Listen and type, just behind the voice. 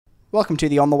Welcome to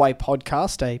the On The Way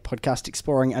podcast, a podcast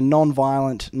exploring a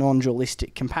non-violent,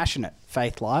 non-dualistic, compassionate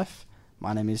faith life.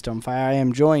 My name is Dom Fay. I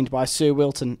am joined by Sue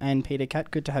Wilton and Peter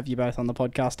Catt. Good to have you both on the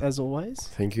podcast, as always.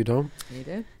 Thank you, Dom. You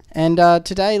do. And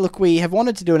today, look, we have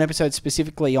wanted to do an episode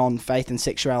specifically on faith and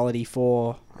sexuality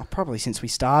for probably since we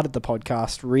started the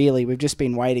podcast, really. We've just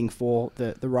been waiting for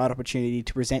the right opportunity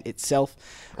to present itself.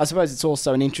 I suppose it's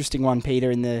also an interesting one, Peter,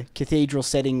 in the cathedral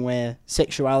setting where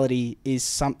sexuality is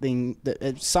something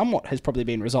that somewhat has probably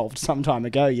been resolved some time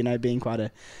ago, you know, being quite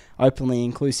a openly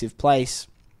inclusive place.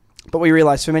 But we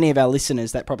realise for many of our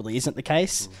listeners that probably isn't the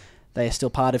case. They are still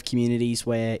part of communities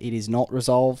where it is not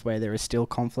resolved, where there is still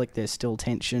conflict, there's still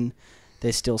tension,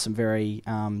 there's still some very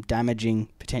damaging,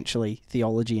 potentially,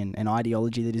 theology and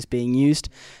ideology that is being used.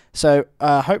 So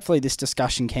hopefully this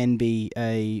discussion can be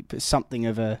something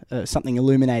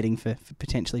illuminating for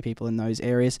potentially people in those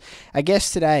areas. Our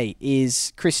guest today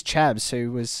is Chris Chabs,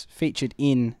 who was featured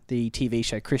in the TV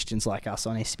show Christians Like Us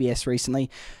on SBS recently.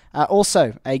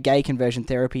 Also a gay conversion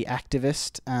therapy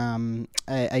activist,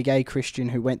 a gay Christian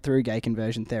who went through gay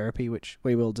conversion therapy, which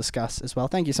we will discuss as well.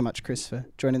 Thank you so much, Chris, for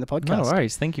joining the podcast. No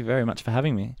worries. Thank you very much for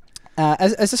having me.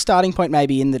 As a starting point,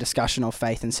 maybe in the discussion of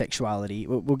faith and sexuality,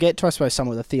 we'll get to, I suppose, some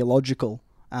of the theological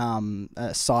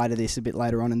side of this a bit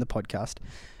later on in the podcast.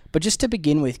 But just to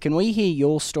begin with, can we hear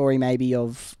your story maybe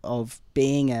of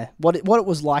being what it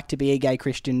was like to be a gay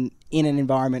Christian in an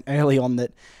environment early on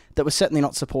that was certainly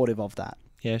not supportive of that?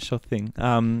 Yeah, sure thing.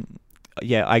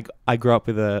 I grew up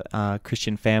with a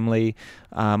Christian family,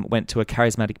 went to a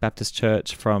charismatic Baptist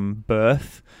church from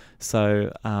birth.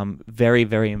 So very,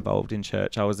 very involved in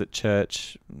church. I was at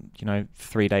church,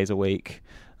 3 days a week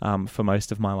for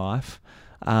most of my life.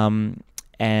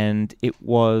 And it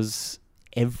was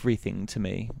everything to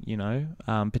me,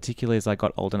 particularly as I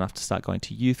got old enough to start going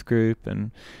to youth group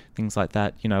and things like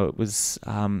that. It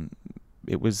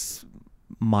was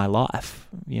my life,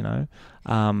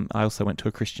 I also went to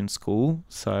a Christian school.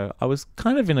 So I was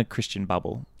kind of in a Christian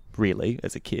bubble, really,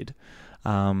 as a kid.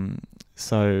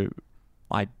 So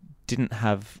I didn't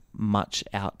have much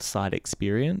outside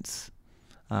experience.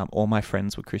 All my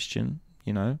friends were Christian,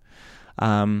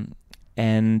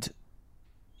 and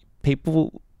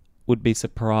people would be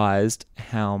surprised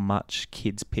how much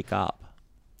kids pick up,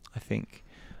 I think.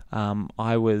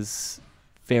 I was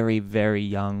very, very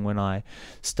young when I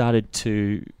started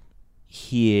to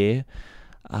hear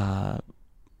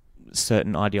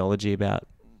certain ideology about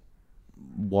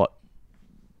what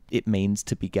it means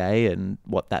to be gay and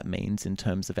what that means in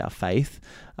terms of our faith.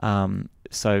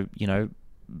 So,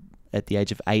 at the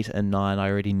age of 8 and 9, I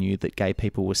already knew that gay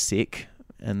people were sick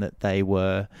and that they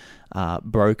were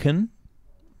broken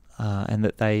and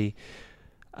that they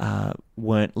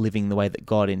weren't living the way that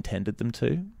God intended them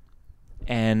to.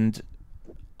 And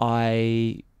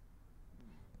I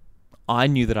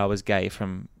knew that I was gay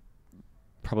from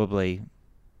probably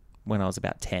when I was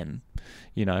about 10,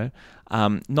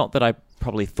 Not that I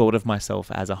probably thought of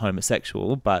myself as a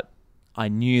homosexual, but I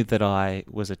knew that I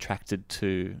was attracted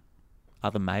to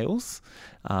other males,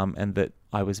 and that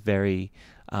I was very,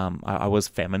 I was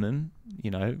feminine,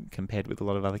 compared with a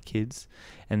lot of other kids.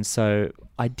 And so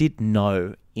I did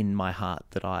know in my heart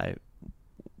that I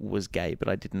was gay, but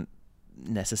I didn't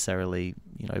necessarily,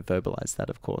 verbalize that,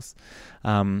 of course.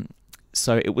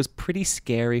 So it was pretty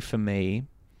scary for me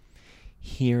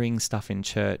hearing stuff in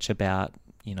church about,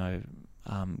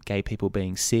 gay people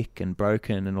being sick and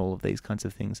broken and all of these kinds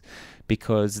of things,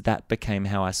 because that became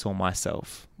how I saw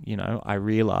myself. I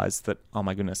realized that, oh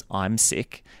my goodness, I'm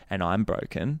sick and I'm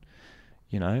broken,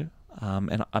 and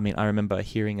I mean, I remember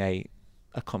hearing a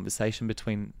conversation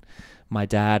between my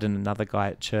dad and another guy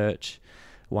at church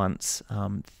once.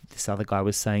 This other guy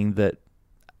was saying that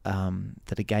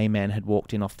a gay man had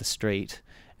walked in off the street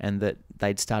and that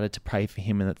they'd started to pray for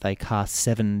him and that they cast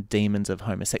 7 demons of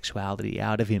homosexuality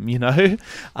out of him,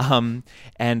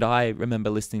 And I remember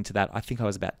listening to that. I think I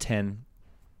was about 10,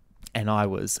 and I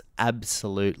was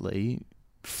absolutely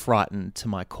frightened to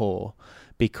my core,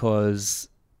 because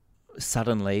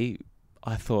suddenly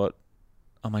I thought,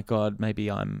 oh my God, maybe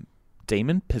I'm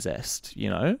demon possessed,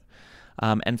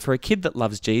 And for a kid that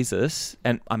loves Jesus,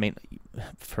 and I mean,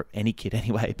 for any kid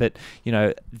anyway, but,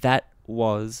 that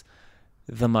was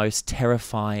the most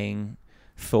terrifying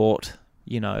thought,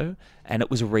 and it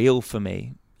was real for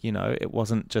me, it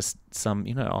wasn't just some,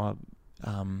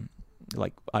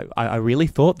 I really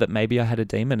thought that maybe I had a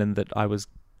demon and that I was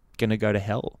going to go to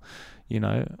hell,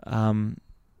 and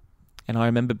I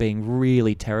remember being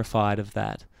really terrified of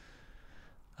that.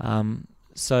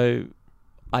 So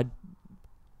I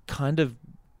kind of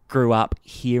grew up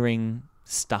hearing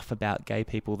stuff about gay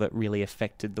people that really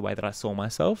affected the way that I saw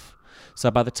myself.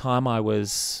 So by the time I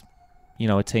was,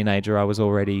 a teenager, I was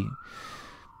already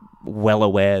well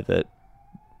aware that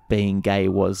being gay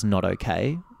was not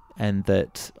okay and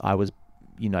that I was,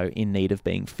 in need of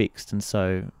being fixed. And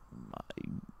so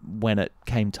when it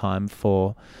came time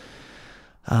for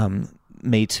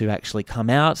me to actually come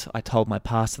out, I told my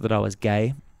pastor that I was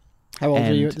gay. How old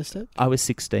were you at this stage? I was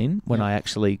 16 when I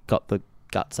actually got the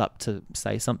guts up to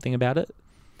say something about it.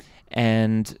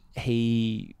 And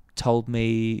he told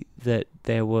me that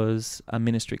there was a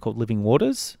ministry called Living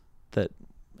Waters that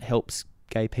helps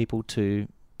gay people to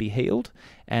be healed.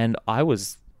 And I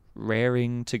was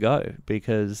raring to go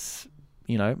because,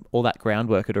 all that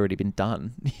groundwork had already been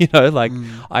done. I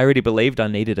already believed I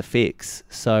needed a fix.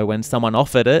 So when someone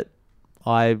offered it,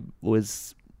 I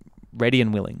was ready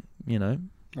and willing,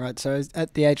 Right, so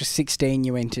at the age of 16,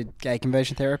 you entered gay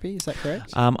conversion therapy, is that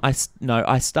correct? I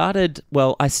started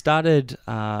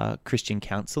Christian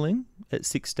counselling at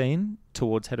 16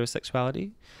 towards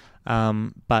heterosexuality,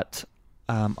 but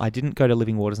I didn't go to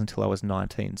Living Waters until I was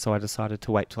 19, so I decided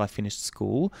to wait till I finished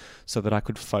school so that I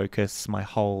could focus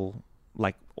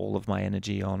all of my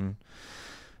energy on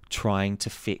trying to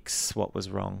fix what was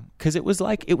wrong. Because it was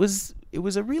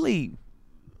a really...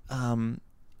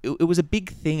 It was a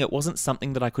big thing. It wasn't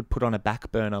something that I could put on a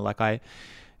back burner.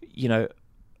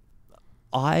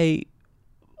 I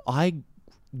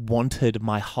wanted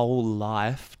my whole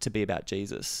life to be about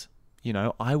Jesus.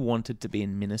 I wanted to be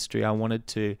in ministry. I wanted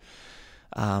to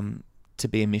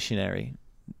be a missionary,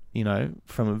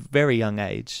 from a very young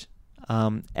age.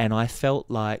 And I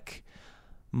felt like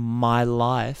my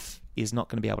life is not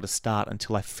going to be able to start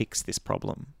until I fix this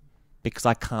problem. Because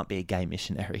I can't be a gay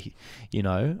missionary,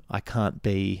 I can't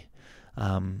be,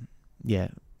 I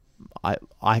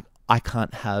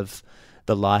can't have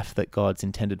the life that God's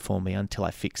intended for me until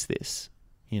I fix this,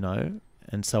 and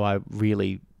so I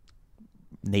really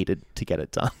needed to get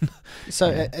it done.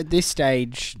 So at this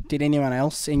stage, did anyone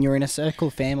else in your inner circle,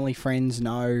 family, friends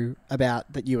know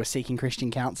about that you were seeking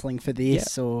Christian counselling for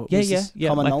this? Yeah. Or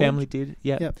My knowledge? family did.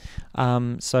 Yeah. Yep.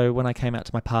 So when I came out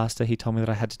to my pastor, he told me that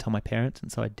I had to tell my parents,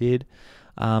 and so I did.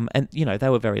 And they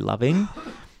were very loving.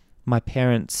 My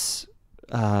parents,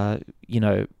 they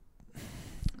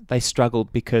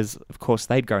struggled because, of course,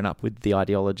 they'd grown up with the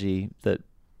ideology that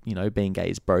being gay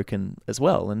is broken as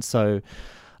well, and so.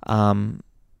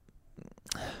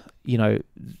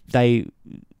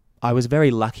 I was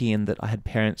very lucky in that I had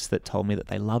parents that told me that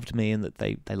they loved me and that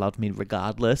they loved me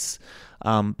regardless.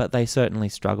 But they certainly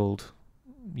struggled,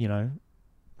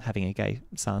 having a gay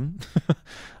son.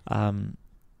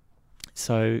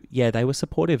 So yeah, they were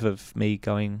supportive of me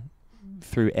going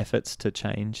through efforts to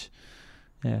change.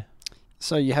 Yeah.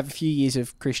 So you have a few years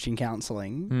of Christian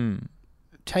counselling.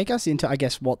 Take us into, I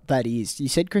guess, what that is. You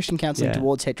said Christian counselling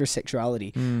towards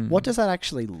heterosexuality. What does that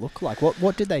actually look like?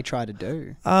 What did they try to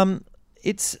do?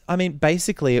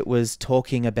 Basically it was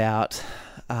talking about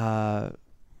my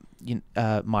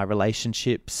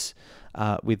relationships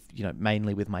with,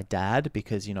 mainly with my dad,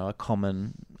 because, a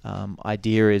common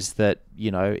idea is that,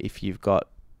 if you've got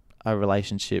a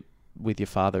relationship with your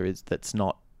father that's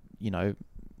not,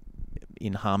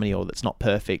 in harmony or that's not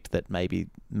perfect, that maybe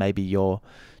you're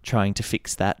trying to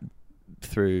fix that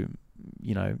through,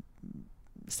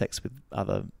 sex with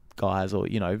other guys, or,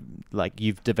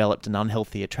 you've developed an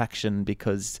unhealthy attraction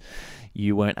because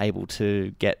you weren't able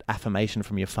to get affirmation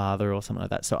from your father or something like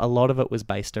that. So a lot of it was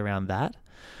based around that.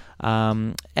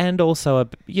 And also,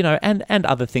 and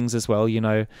other things as well,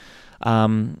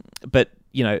 but,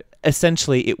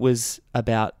 essentially it was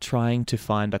about trying to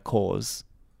find a cause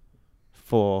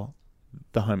for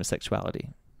the homosexuality.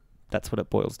 That's what it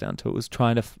boils down to. It was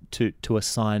trying to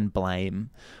assign blame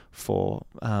for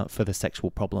the sexual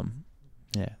problem.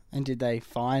 Yeah. And did they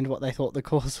find what they thought the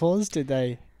cause was? Did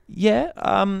they? Yeah.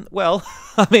 Well,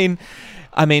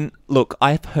 look,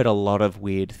 I've heard a lot of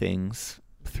weird things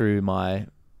through my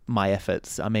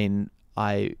efforts.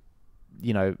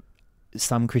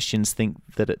 Some Christians think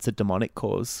that it's a demonic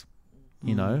cause.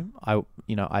 I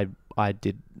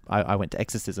went to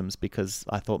exorcisms because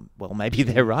I thought, well, maybe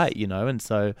they're right, and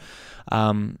so,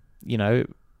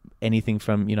 anything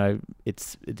from,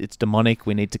 it's demonic,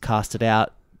 we need to cast it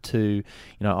out, to,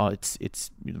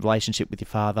 it's relationship with your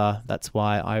father. That's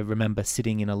why I remember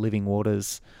sitting in a Living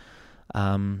Waters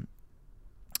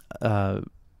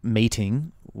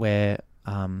meeting where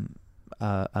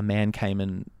a man came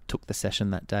and took the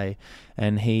session that day,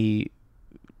 and he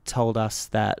told us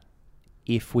that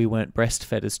if we weren't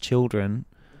breastfed as children,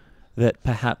 that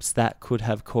perhaps that could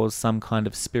have caused some kind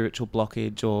of spiritual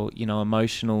blockage or,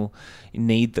 emotional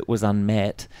need that was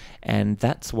unmet, and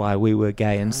that's why we were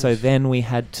gay. And so then we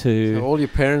had to... So all your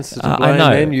parents are to I blame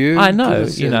know, and you. I know,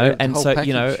 the and whole so,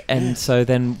 package. and so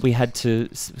then we had to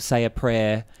say a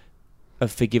prayer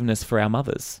of forgiveness for our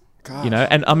mothers. Gosh.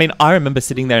 And I mean, I remember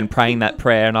sitting there and praying that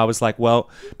prayer, and I was like,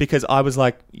 well, because I was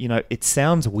like, it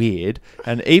sounds weird,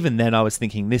 and even then I was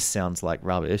thinking, this sounds like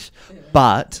rubbish,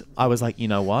 but I was like, you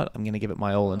know what, I'm going to give it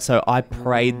my all. And so I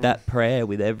prayed that prayer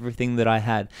with everything that I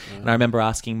had, and I remember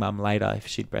asking Mum later if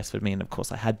she'd breastfed me, and of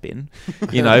course I had been,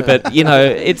 but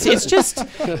it's just,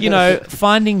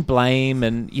 finding blame,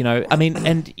 and I mean,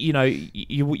 and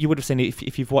you would have seen it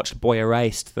if you've watched Boy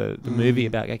Erased, the movie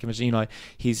about gay conversion.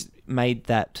 He's made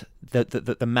that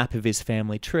the map of his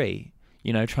family tree,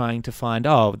 trying to find,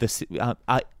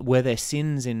 were there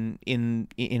sins in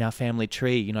our family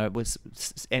tree? Was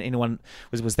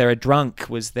there a drunk?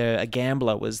 Was there a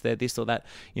gambler? Was there this or that?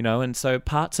 And so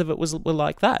parts of it were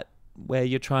like that, where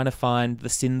you're trying to find the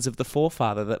sins of the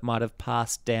forefather that might have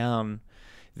passed down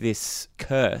this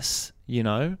curse.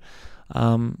 So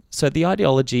the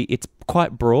ideology, it's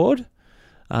quite broad,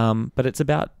 but it's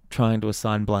about trying to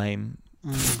assign blame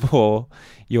for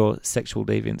your sexual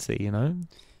deviancy,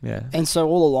 Yeah. And so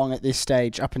all along at this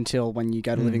stage, up until when you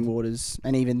go to Living Waters,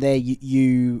 and even there,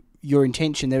 your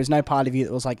intention, there was no part of you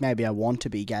that was like, maybe I want to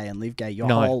be gay and live gay. Your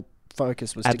whole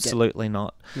focus was absolutely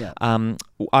not. Yeah.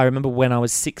 I remember when I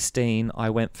was 16,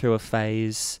 I went through a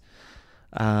phase,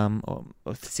 or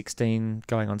 16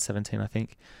 going on 17, I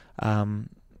think,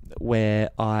 where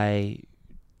I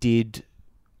did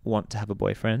want to have a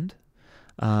boyfriend.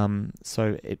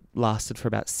 So it lasted for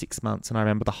about 6 months, and I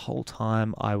remember the whole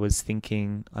time I was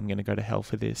thinking, I'm going to go to hell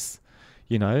for this,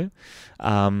 and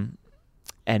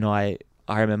I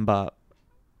remember,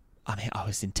 I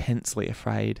was intensely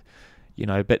afraid,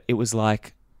 but it was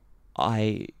like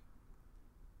I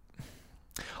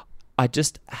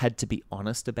just had to be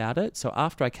honest about it. So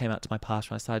after I came out to my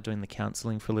pastor and I started doing the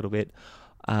counselling for a little bit,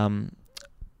 I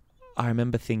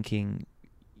remember thinking,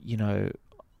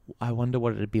 I wonder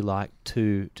what it'd be like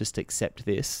to just accept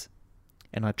this.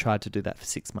 And I tried to do that for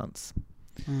 6 months.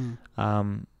 And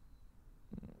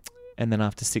then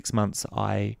after 6 months,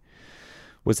 I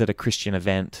was at a Christian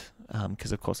event,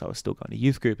 because of course I was still going to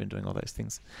youth group and doing all those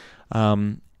things,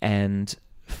 and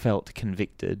felt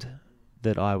convicted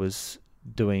that I was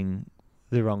doing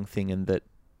the wrong thing and that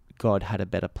God had a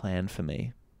better plan for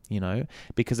me,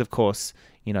 because of course,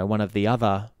 one of the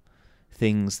other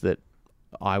things that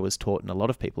I was taught, and a lot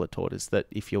of people are taught, is that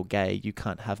if you're gay, you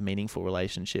can't have meaningful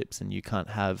relationships, and you can't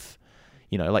have,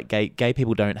 like gay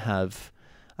people don't have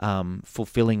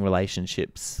fulfilling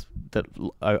relationships that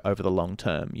over the long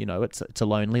term. It's a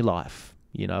lonely life,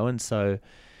 and so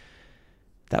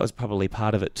that was probably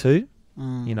part of it too,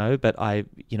 But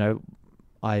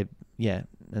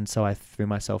and so I threw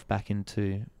myself back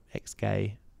into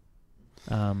ex-gay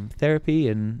therapy,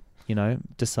 and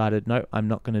decided, no, I'm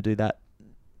not going to do that.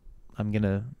 I'm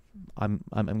gonna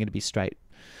be straight,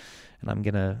 and I'm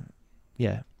gonna,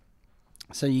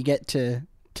 So you get to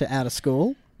out of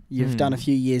school. You've done a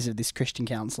few years of this Christian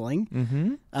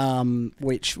counselling. How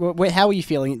were you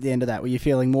feeling at the end of that? Were you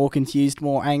feeling more confused,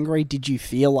 more angry? Did you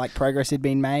feel like progress had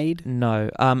been made? No.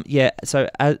 So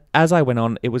as I went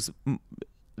on, it was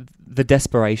the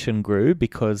desperation grew,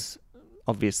 because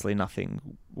obviously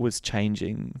nothing was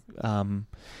changing, and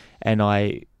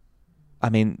I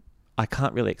mean, I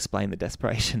can't really explain the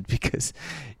desperation, because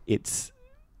it's,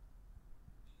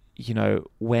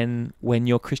 when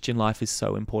your Christian life is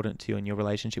so important to you and your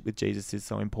relationship with Jesus is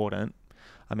so important.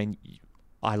 I mean,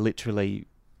 I literally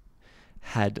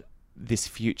had this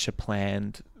future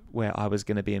planned where I was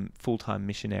going to be a full-time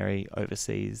missionary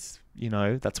overseas.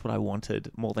 That's what I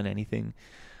wanted more than anything.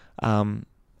 And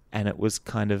it was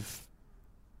kind of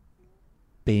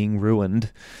being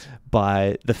ruined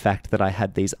by the fact that I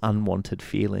had these unwanted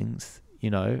feelings.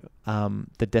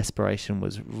 The desperation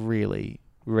was really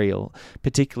real,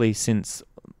 particularly since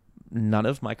none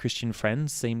of my Christian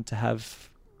friends seemed to have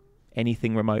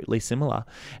anything remotely similar.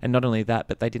 And not only that,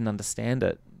 but they didn't understand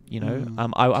it.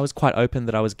 I was quite open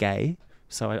that I was gay,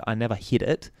 so I never hid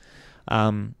it.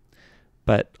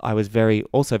 But I was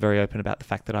also very open about the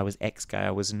fact that I was ex-gay.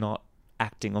 I was not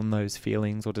acting on those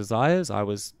feelings or desires. I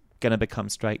was going to become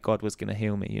straight. God was going to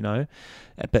heal me,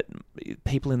 But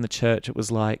people in the church, it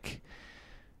was like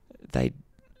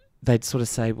they'd sort of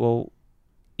say, well,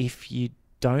 if you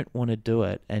don't want to do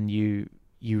it and you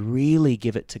really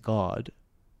give it to God,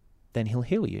 then he'll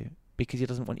heal you, because he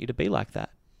doesn't want you to be like that.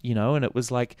 And it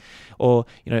was like, or,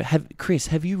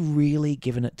 have you really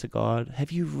given it to God?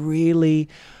 Have you really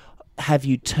have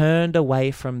you turned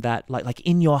away from that? Like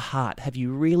in your heart, have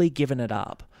you really given it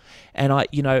up? And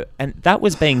and that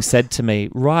was being said to me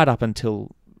right up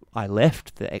until I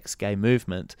left the ex-gay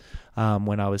movement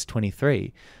when I was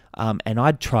 23. And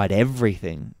I'd tried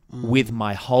everything with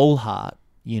my whole heart,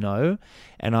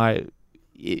 and I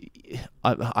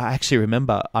actually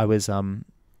remember I was,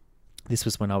 this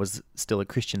was when I was still a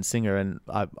Christian singer, and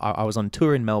I was on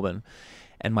tour in Melbourne,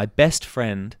 and my best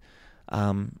friend,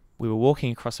 we were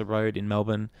walking across a road in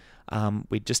Melbourne,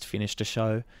 we'd just finished a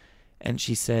show, and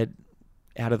she said,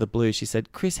 out of the blue, she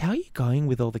said, "Chris, how are you going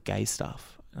with all the gay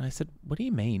stuff?" And I said, "What do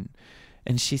you mean?"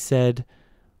 And she said,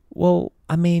 "Well,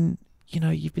 I mean,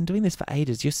 you've been doing this for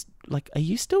ages. You're like, are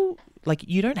you still, like,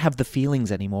 you don't have the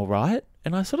feelings anymore, right?"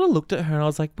 And I sort of looked at her and I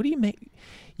was like, "What do you mean?"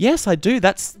 "Yes, I do.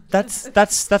 That's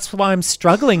why I'm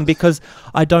struggling, because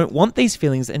I don't want these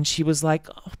feelings." And she was like,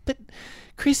 "Oh, but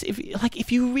Chris,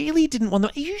 if you really didn't want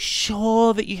them, are you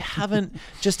sure that you haven't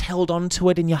just held on to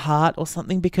it in your heart or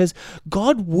something? Because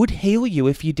God would heal you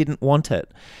if you didn't want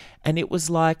it." And it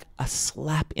was like a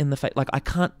slap in the face. Like, I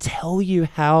can't tell you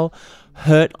how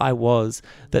hurt I was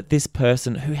that this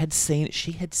person who had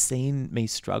seen me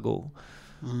struggle,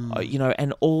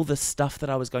 and all the stuff that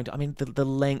I was going to, I mean, the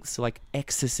lengths, like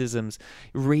exorcisms,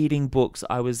 reading books.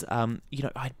 I was,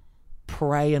 I'd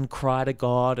pray and cry to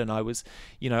God, and I was,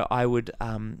 I would,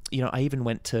 I even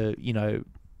went to,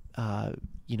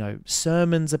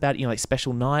 sermons about, like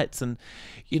special nights, and,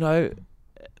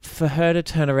 for her to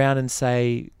turn around and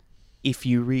say, if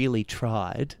you really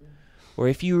tried, or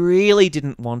if you really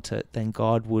didn't want it, then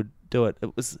God would do it.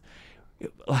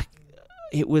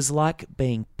 It was like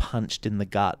being punched in the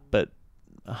gut, but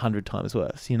 100 times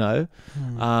worse, and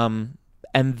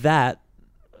that,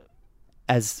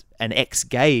 as an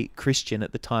ex-gay Christian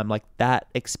at the time, like, that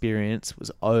experience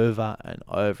was over and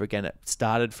over again. It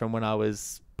started from when I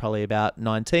was probably about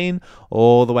 19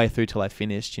 all the way through till I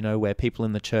finished, where people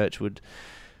in the church would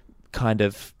kind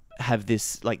of have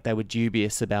this, like, they were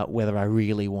dubious about whether I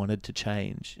really wanted to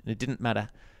change. And it didn't matter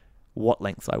what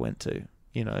lengths I went to,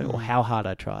 or how hard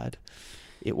I tried.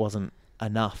 It wasn't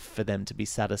enough for them to be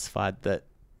satisfied that,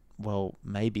 well,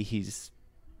 maybe he's,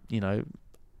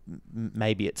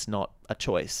 maybe it's not a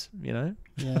choice, Yeah.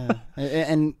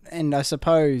 And I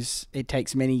suppose it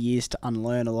takes many years to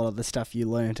unlearn a lot of the stuff you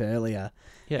learnt earlier,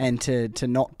 and to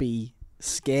not be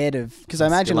scared of, because I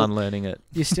imagine still unlearning it.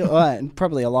 You're still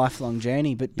probably a lifelong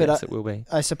journey, but yes, it will be.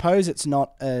 I suppose it's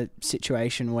not a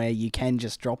situation where you can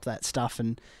just drop that stuff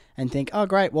and think, oh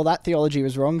great, well that theology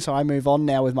was wrong, so I move on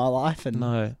now with my life. And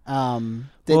no,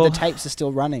 the tapes are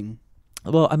still running.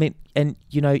 Well, I mean, and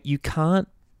you can't,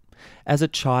 as a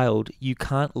child, you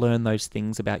can't learn those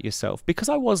things about yourself, because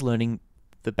I was learning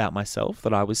about myself,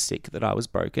 that I was sick, that I was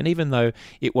broken, even though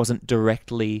it wasn't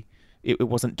directed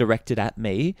at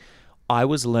me. I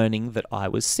was learning that I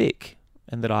was sick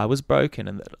and that I was broken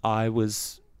and that I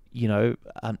was,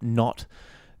 not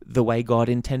the way God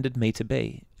intended me to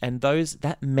be. And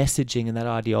that messaging and that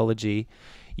ideology,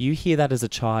 you hear that as a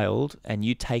child and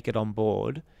you take it on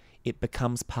board, it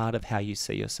becomes part of how you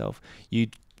see yourself.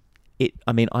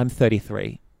 I'm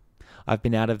 33. I've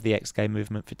been out of the ex-gay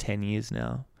movement for 10 years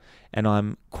now, and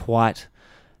I'm quite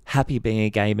happy being a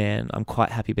gay man. I'm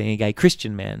quite happy being a gay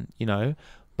Christian man,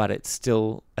 but it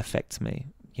still affects me,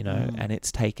 and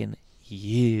it's taken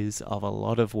years of a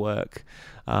lot of work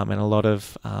and a lot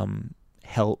of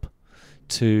help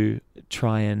to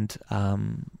try and,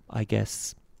 I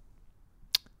guess,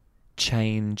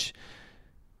 change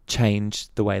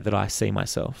the way that I see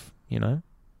myself,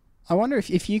 I wonder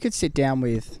if you could sit down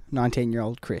with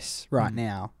 19-year-old Chris right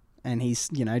now, and he's,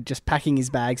 just packing his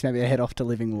bags, maybe to head off to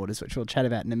Living Waters, which we'll chat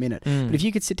about in a minute. But if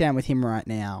you could sit down with him right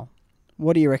now,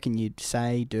 what do you reckon you'd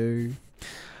say, do?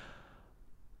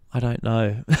 I don't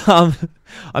know.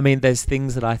 I mean, there's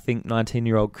things that I think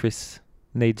 19-year-old Chris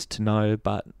needs to know,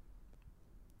 but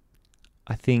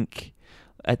I think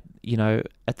at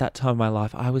that time of my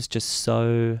life, I was just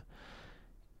so...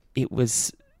 It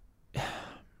was...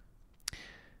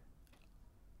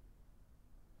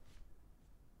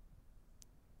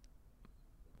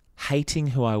 Hating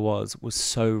who I was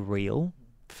so real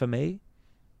for me.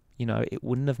 It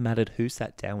wouldn't have mattered who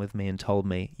sat down with me and told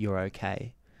me, you're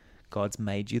okay. God's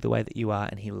made you the way that you are,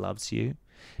 and he loves you.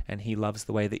 And he loves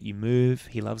the way that you move.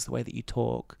 He loves the way that you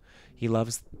talk. He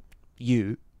loves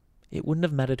you. It wouldn't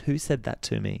have mattered who said that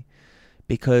to me,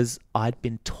 because I'd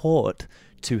been taught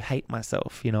to hate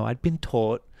myself. I'd been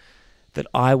taught that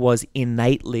I was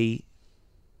innately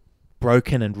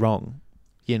broken and wrong.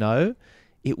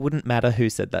 It wouldn't matter who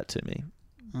said that to me,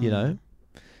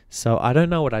 So I don't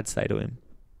know what I'd say to him.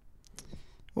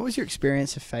 What was your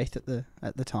experience of faith at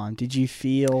the time? Did you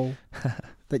feel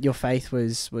that your faith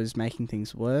was making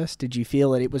things worse? Did you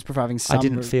feel that it was providing some I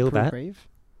didn't feel reprieve?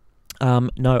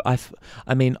 No,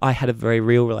 I mean, I had a very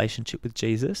real relationship with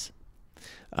Jesus.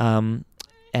 And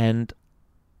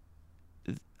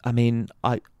I mean,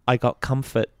 I got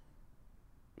comfort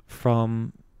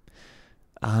from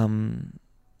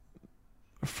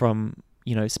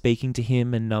speaking to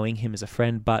him and knowing him as a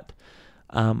friend, but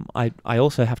I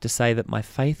also have to say that my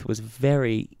faith was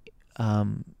very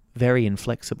very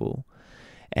inflexible,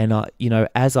 and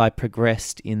as I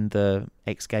progressed in the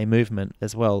ex-gay movement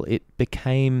as well, it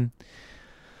became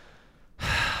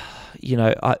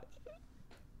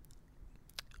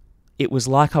it was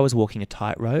like I was walking a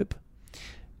tightrope,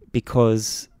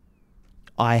 because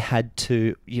I had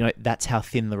to, that's how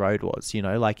thin the road was,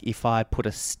 like if I put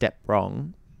a step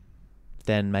wrong,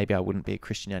 then maybe I wouldn't be a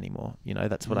Christian anymore.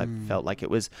 That's what I felt like it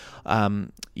was. I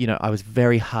was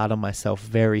very hard on myself,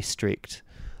 very strict.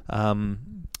 I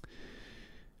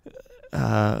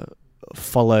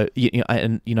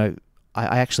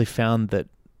actually found that,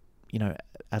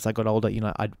 as I got older,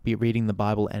 I'd be reading the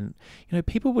Bible, and,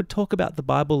 people would talk about the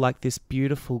Bible like this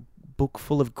beautiful book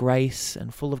full of grace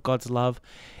and full of God's love.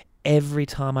 Every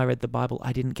time I read the Bible,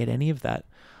 I didn't get any of that.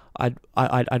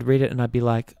 I'd read it and I'd be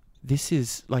like, this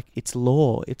is like, it's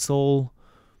law. It's all,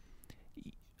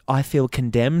 I feel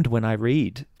condemned when I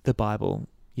read the Bible,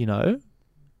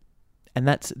 and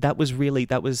that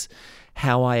was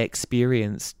how I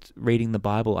experienced reading the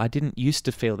Bible. I didn't used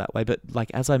to feel that way, but like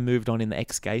as I moved on in the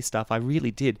ex-gay stuff, I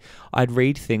really did. I'd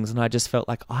read things and I just felt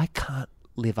like, I can't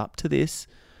live up to this.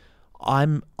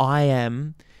 I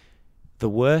am the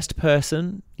worst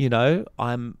person,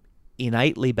 I'm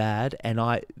innately bad, and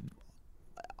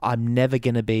I'm never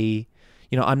going to be,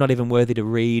 I'm not even worthy to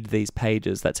read these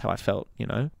pages. That's how I felt,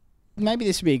 Maybe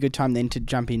this would be a good time then to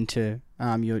jump into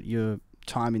your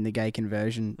time in the gay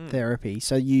conversion therapy.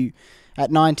 So you,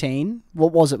 at 19,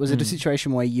 what was it? Was it a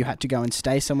situation where you had to go and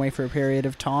stay somewhere for a period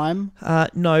of time?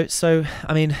 No. So,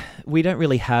 I mean, we don't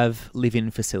really have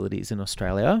live-in facilities in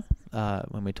Australia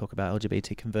when we talk about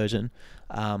LGBT conversion.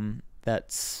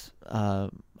 That's...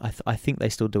 I think they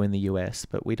still do in the US,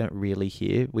 but we don't really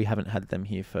here. We haven't had them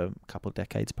here for a couple of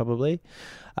decades, probably.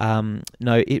 No,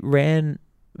 it ran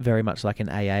very much like an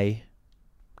AA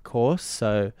course.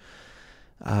 So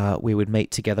we would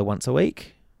meet together once a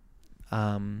week,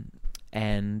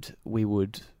 and we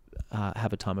would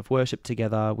have a time of worship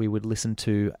together. We would listen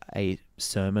to a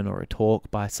sermon or a talk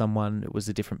by someone. It was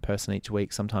a different person each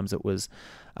week. Sometimes it was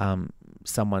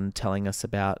someone telling us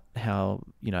about how,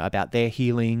 about their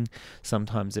healing.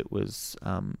 Sometimes it was,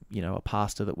 a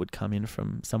pastor that would come in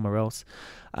from somewhere else.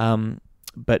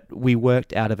 But we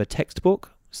worked out of a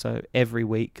textbook. So every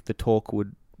week the talk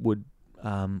would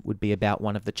be about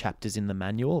one of the chapters in the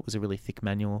manual. It was a really thick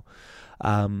manual.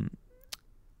 And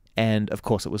of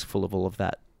course it was full of all of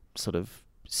that sort of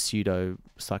pseudo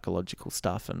psychological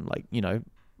stuff, and like,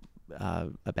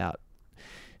 about,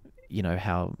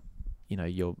 how,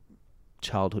 your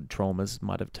childhood traumas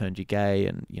might have turned you gay,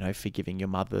 and, forgiving your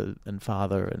mother and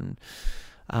father, and,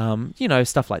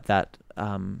 stuff like that.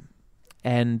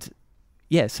 And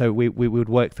yeah, so we would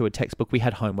work through a textbook. We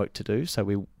had homework to do. So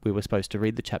we were supposed to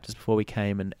read the chapters before we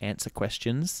came and answer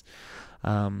questions.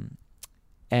 And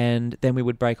then we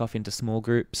would break off into small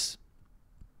groups.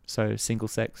 So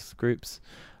single-sex groups.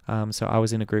 So I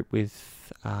was in a group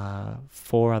with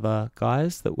 4 other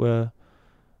guys that were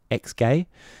ex-gay,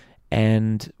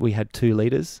 and we had 2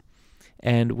 leaders,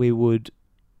 and we would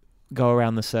go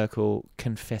around the circle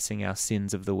confessing our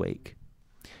sins of the week,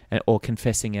 or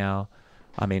confessing our...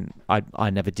 I mean, I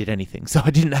never did anything, so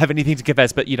I didn't have anything to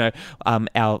confess. But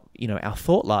our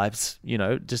thought lives,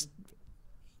 just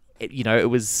it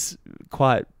was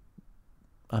quite.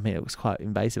 I mean, it was quite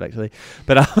invasive, actually.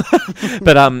 But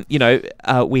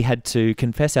we had to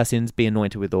confess our sins, be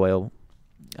anointed with oil,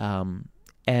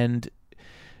 and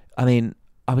I mean,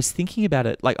 I was thinking about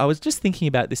it. Like, I was just thinking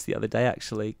about this the other day,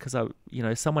 actually, because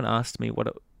someone asked me what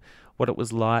it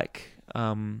was like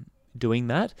doing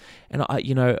that,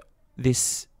 and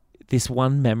this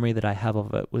one memory that I have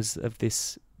of it was of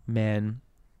this man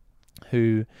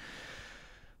who,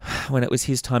 when it was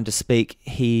his time to speak,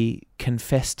 he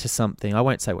confessed to something. I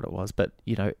won't say what it was, but,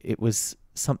 it was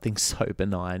something so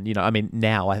benign. I mean,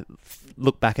 now I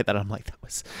look back at that, I'm like, that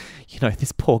was,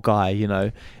 this poor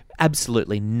guy,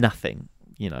 absolutely nothing,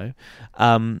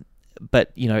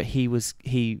 but,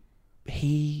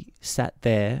 he sat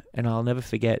there, and I'll never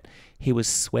forget, he was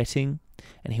sweating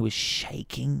and he was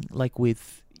shaking, like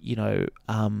with, he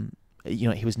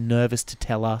was nervous to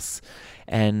tell us,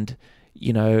 and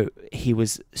you know, he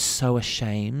was so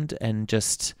ashamed and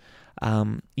just,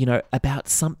 you know, about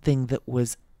something that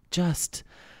was just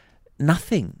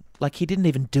nothing. Like, he didn't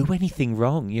even do anything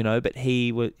wrong, you know, but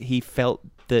he felt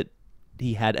that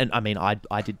he had, and I mean,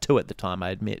 I did too at the time, I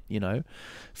admit, you know,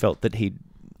 felt that he'd,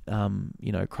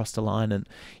 you know, crossed a line, and,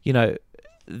 you know,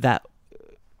 that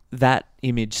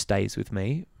image stays with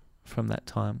me from that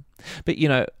time. But, you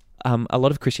know, a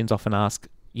lot of Christians often ask,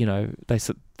 you know, they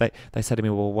say to me,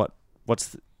 well,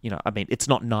 what's, you know, I mean, it's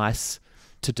not nice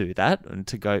to do that and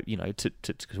to go, you know, to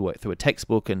work through a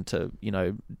textbook and to, you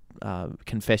know,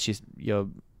 confess your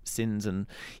sins and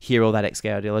hear all that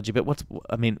ex-gay ideology. But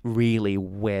really,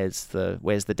 where's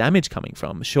the damage coming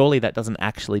from? Surely that doesn't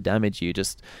actually damage you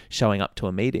just showing up to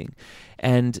a meeting.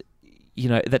 And, you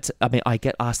know, I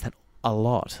get asked that a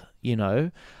lot, you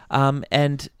know,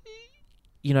 and,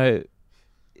 you know,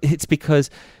 it's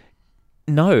because,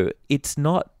 no, it's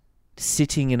not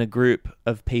sitting in a group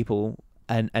of people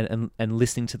and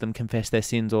listening to them confess their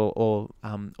sins, or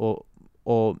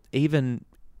even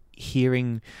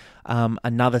hearing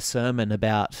another sermon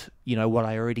about, you know, what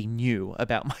I already knew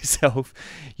about myself.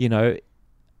 You know,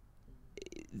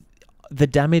 the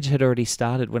damage had already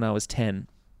started when I was 10,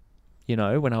 you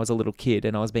know, when I was a little kid,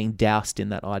 and I was being doused in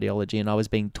that ideology, and I was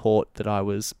being taught that I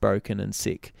was broken and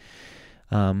sick.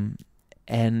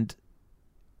 And,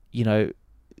 you know,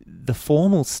 the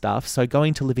formal stuff, so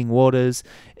going to Living Waters,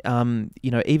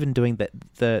 you know, even doing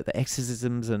the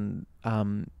exorcisms and,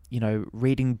 you know,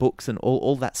 reading books and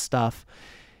all that stuff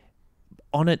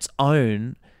on its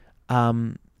own,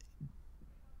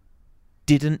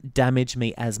 didn't damage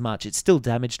me as much. It still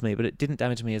damaged me, but it didn't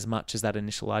damage me as much as that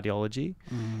initial ideology.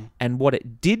 And what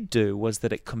it did do was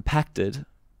that it compacted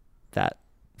that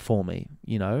for me,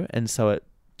 you know, and so it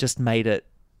just made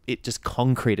it just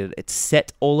concreted. It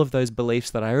set all of those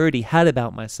beliefs that I already had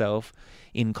about myself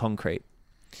in concrete.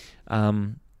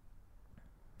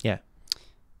 Yeah.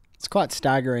 It's quite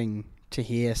staggering to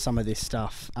hear some of this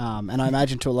stuff. And I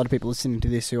imagine to a lot of people listening to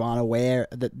this who aren't aware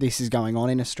that this is going on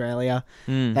in Australia,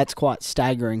 that's quite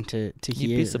staggering to hear.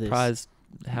 You'd be surprised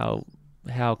how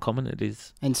common it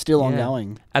is. And still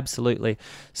ongoing. Absolutely.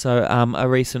 So a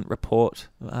recent report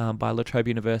by La Trobe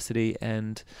University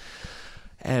and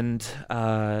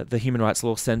the Human Rights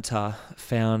Law Centre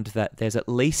found that there's at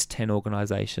least 10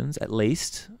 organisations,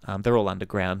 they're all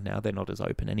underground now, they're not as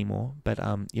open anymore, but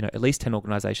you know, at least 10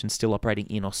 organisations still operating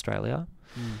in Australia.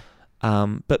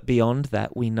 But beyond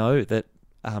that, we know that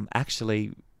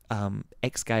actually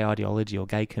ex-gay ideology or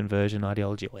gay conversion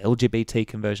ideology or LGBT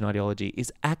conversion ideology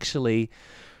is actually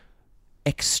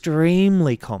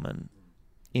extremely common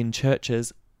in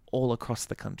churches all across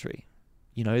the country.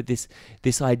 You know, this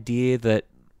idea that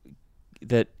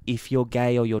if you're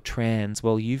gay or you're trans,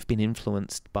 well, you've been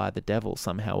influenced by the devil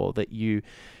somehow, or that you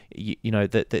know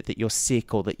that you're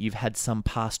sick, or that you've had some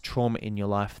past trauma in your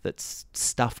life that's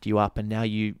stuffed you up, and now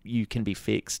you can be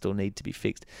fixed or need to be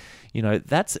fixed. You know,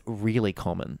 that's really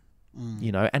common.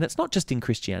 You know, and it's not just in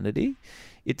Christianity.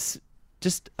 It's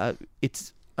just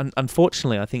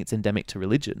unfortunately, I think it's endemic to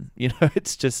religion. You know,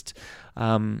 it's just.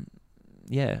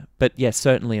 Yeah, but yeah,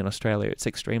 certainly in Australia, it's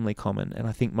extremely common, and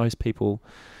I think most people,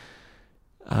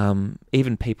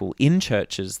 even people in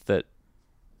churches that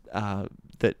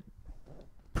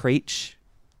preach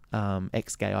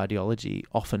ex-gay ideology,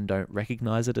 often don't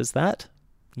recognise it as that.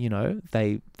 You know,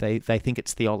 they think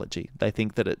it's theology. They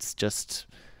think that it's just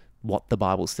what the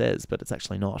Bible says, but it's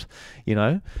actually not. You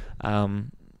know,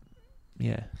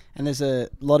 yeah. And there's a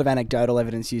lot of anecdotal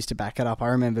evidence used to back it up. I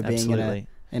remember being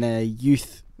in a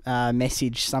youth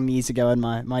message some years ago in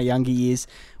my younger years,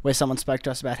 where someone spoke to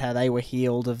us about how they were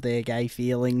healed of their gay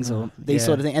feelings or these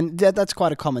sort of things, and that's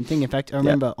quite a common thing. In fact, I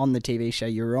remember on the TV show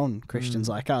you were on, Christians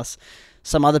Like Us,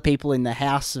 some other people in the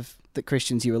house of the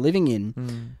Christians you were living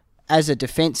in, as a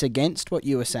defense against what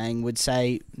you were saying, would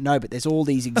say, no, but there's all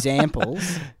these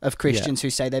examples of Christians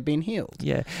who say they've been healed.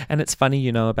 Yeah, and it's funny,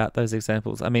 you know, about those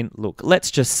examples. I mean, look,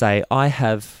 let's just say I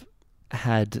have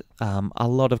had a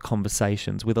lot of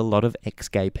conversations with a lot of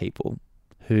ex-gay people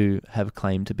who have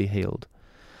claimed to be healed.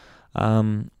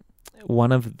 One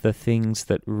of the things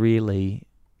that really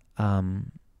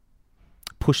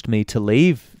pushed me to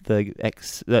leave the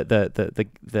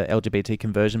LGBT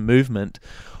conversion movement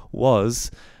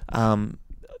was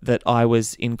that I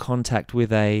was in contact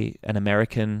with a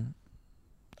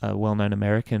well-known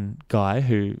American guy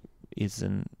who is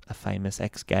a famous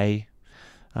ex-gay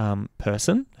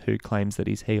person who claims that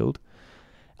he's healed,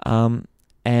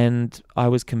 and I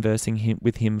was conversing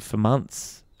with him for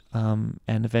months, and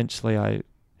eventually I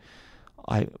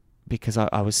because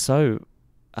I was so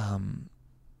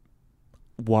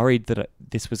worried that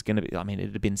this was going to be, I mean,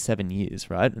 it had been 7 years,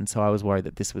 right? And so I was worried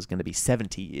that this was going to be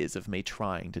 70 years of me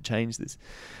trying to change this.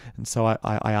 And so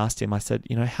I asked him, I said,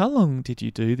 how long did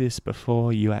you do this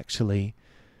before you actually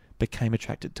became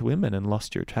attracted to women and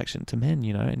lost your attraction to men,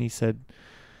 And he said,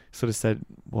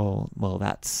 well,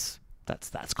 that's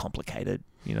complicated.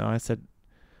 I said,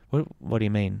 what do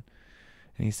you mean?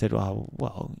 And he said,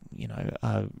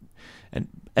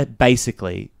 and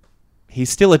basically, he's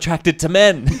still attracted to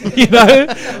men,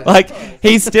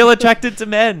 he's still attracted to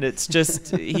men. It's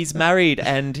just, he's married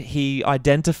and he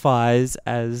identifies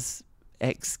as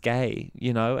ex-gay,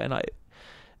 and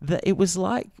it was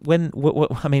like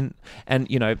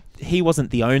he wasn't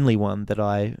the only one that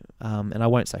and I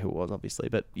won't say who it was, obviously,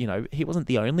 but, he wasn't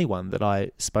the only one that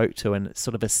I spoke to, and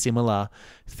sort of a similar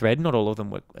thread. Not all of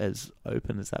them were as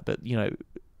open as that, but,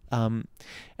 and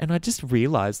I just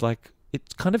realized,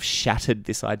 it kind of shattered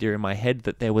this idea in my head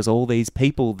that there was all these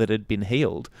people that had been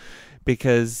healed,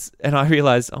 and I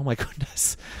realized, oh my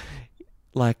goodness,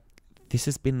 this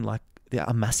has been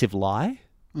a massive lie.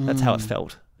 That's how it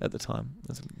felt at the time. It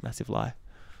was a massive lie.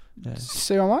 Yeah.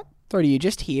 So I might throw to you,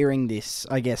 just hearing this,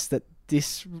 I guess, that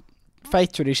this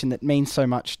faith tradition that means so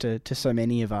much to so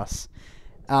many of us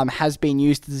has been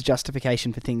used as a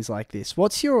justification for things like this.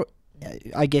 What's your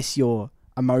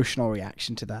emotional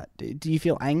reaction to that? Do you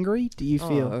feel angry? Do you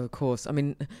feel... Oh, of course. I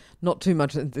mean, not too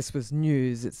much that this was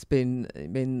news. It's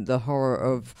been the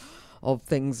horror of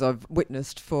things I've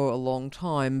witnessed for a long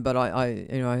time, but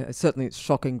I certainly, it's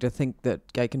shocking to think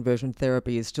that gay conversion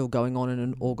therapy is still going on in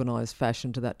an organised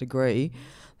fashion to that degree.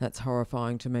 That's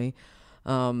horrifying to me.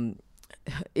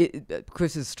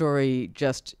 Chris's story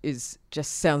just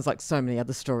sounds like so many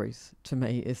other stories to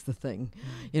me, is the thing.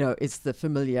 It's the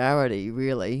familiarity,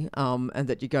 really, and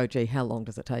that you go, gee, how long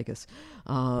does it take us?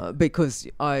 Because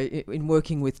in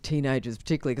working with teenagers,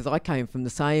 particularly because I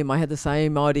had the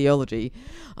same ideology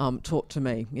taught to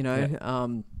me,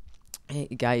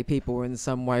 gay people were in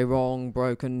some way wrong,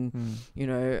 broken,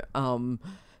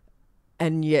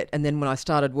 and then when I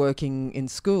started working in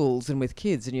schools and with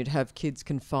kids, and you'd have kids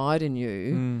confide in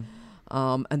you,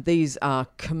 and these are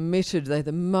committed, they're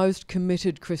the most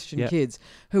committed Christian kids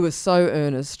who are so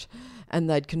earnest, and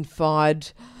they'd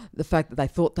confide the fact that they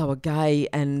thought they were gay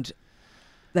and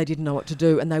they didn't know what to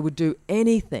do, and they would do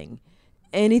anything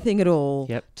at all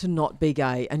to not be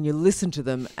gay. And you listen to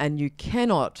them, and you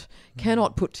cannot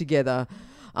put together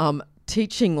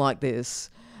teaching like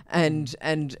this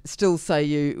and still say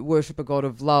you worship a God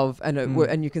of love,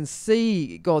 and you can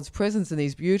see God's presence in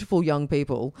these beautiful young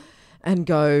people, and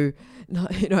go, no,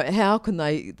 how can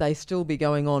they still be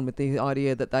going on with the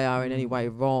idea that they are in any way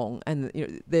wrong? And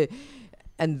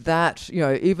that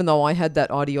even though I had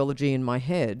that ideology in my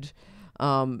head,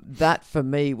 that for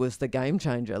me was the game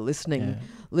changer.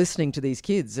 Listening to these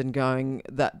kids and going,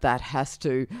 that has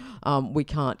to, we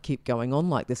can't keep going on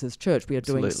like this as church. We are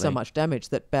doing so much damage.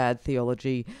 That bad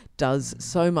theology does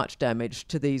so much damage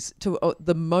to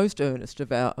the most earnest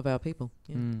of our people.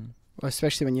 Yeah. Well,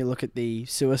 especially when you look at the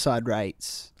suicide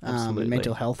rates,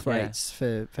 mental health rates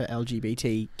for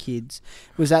LGBT kids.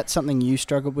 Was that something you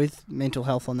struggled with, mental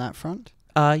health on that front?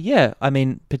 Yeah. I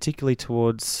mean, particularly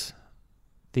towards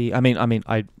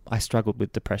I struggled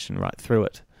with depression right through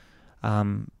it.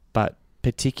 But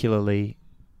particularly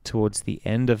towards the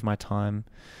end of my time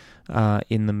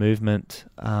in the movement,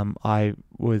 I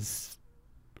was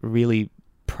really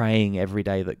praying every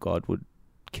day that God would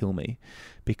kill me,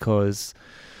 because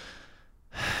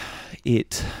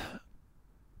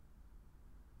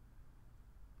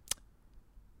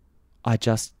I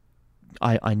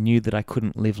knew that I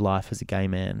couldn't live life as a gay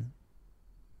man.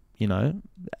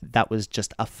 That was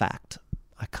just a fact.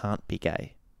 I can't be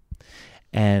gay.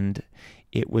 And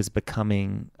it was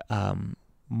becoming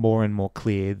more and more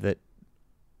clear that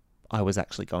I was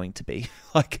actually going to be,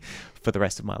 for the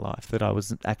rest of my life, that I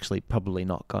was actually probably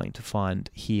not going to find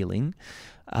healing.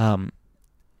 And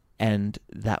it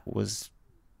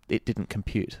didn't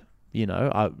compute,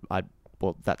 well,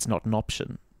 that's not an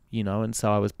option, and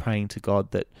so I was praying to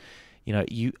God that,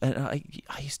 I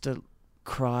used to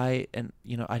cry, and,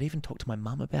 I'd even talk to my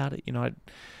mum about it, I'd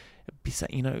be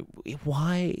saying,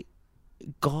 why...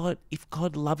 God, if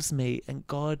God loves me, and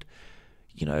God,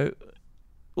 why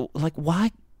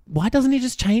doesn't he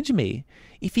just change me?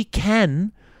 If he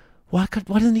can, why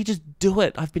doesn't he just do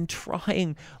it? I've been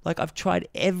trying, I've tried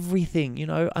everything,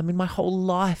 my whole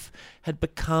life had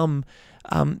become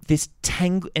this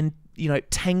tangle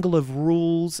of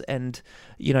rules and,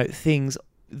 things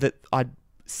that I'd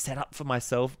set up for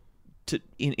myself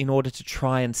in order to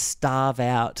try and starve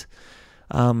out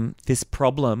this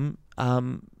problem.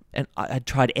 And I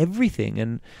tried everything,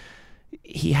 and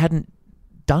he hadn't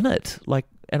done it. Like,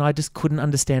 and I just couldn't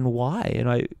understand why. And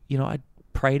I'd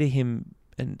pray to him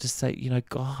and just say,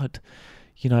 God,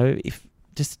 if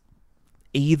just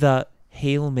either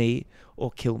heal me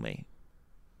or kill me.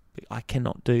 I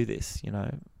cannot do this,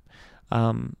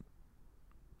 and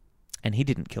he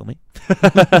didn't kill me.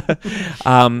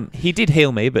 He did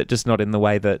heal me, but just not in the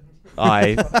way that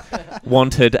I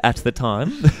wanted at the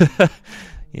time.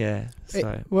 Yeah.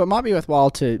 So. It might be worthwhile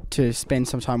to spend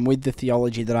some time with the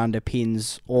theology that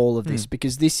underpins all of this,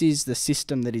 because this is the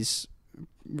system that is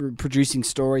producing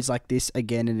stories like this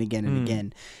again and again and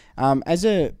again.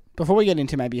 Before we get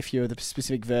into maybe a few of the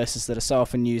specific verses that are so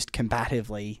often used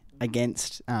combatively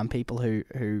against people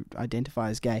who identify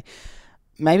as gay,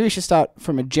 maybe we should start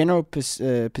from a general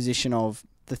position of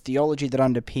the theology that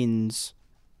underpins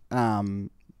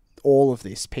all of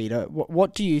this, Peter.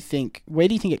 What do you think? Where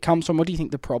do you think it comes from? What do you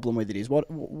think the problem with it is?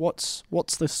 What's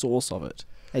the source of it,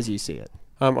 as you see it?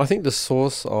 I think the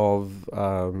source of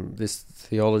this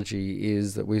theology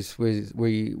is that we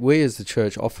as the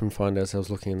church often find ourselves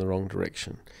looking in the wrong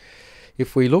direction.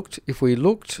 If we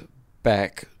looked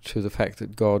back to the fact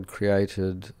that God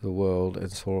created the world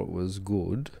and saw it was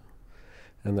good,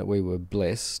 and that we were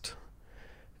blessed,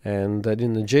 and that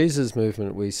in the Jesus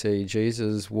movement we see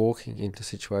Jesus walking into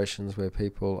situations where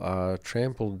people are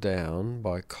trampled down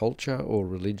by culture or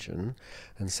religion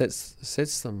and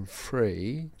sets them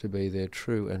free to be their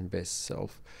true and best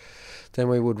self, then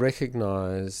we would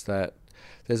recognise that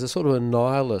there's a sort of a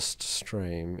nihilist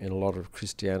stream in a lot of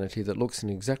Christianity that looks in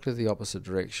exactly the opposite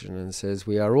direction and says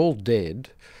we are all dead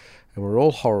and we're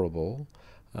all horrible.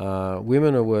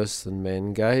 Women are worse than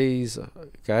men. Gays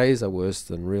are worse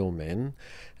than real men,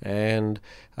 and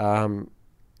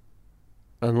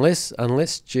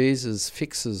unless Jesus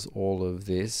fixes all of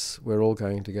this, we're all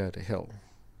going to go to hell.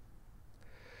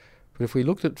 But if we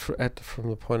looked at from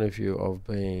the point of view of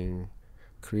being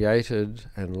created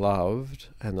and loved,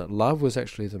 and that love was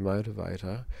actually the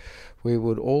motivator, we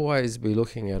would always be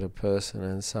looking at a person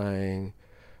and saying,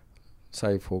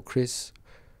 say for Chris,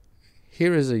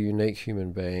 here is a unique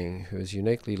human being who is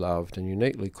uniquely loved and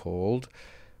uniquely called.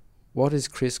 What is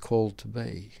Chris called to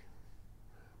be?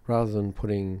 Rather than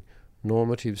putting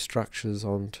normative structures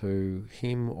onto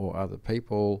him or other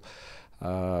people,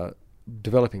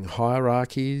 developing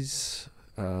hierarchies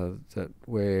that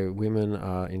where women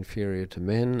are inferior to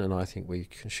men, and I think we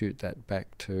can shoot that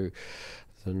back to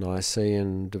the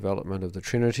Nicene development of the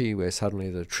Trinity, where suddenly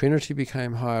the Trinity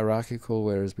became hierarchical,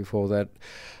 whereas before that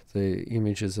the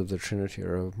images of the Trinity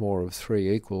are more of three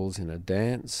equals in a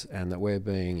dance, and that we're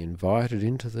being invited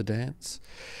into the dance.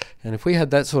 And if we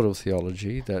had that sort of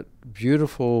theology, that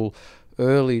beautiful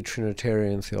early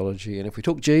Trinitarian theology, and if we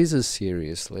took Jesus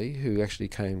seriously, who actually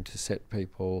came to set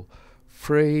people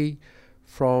free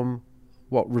from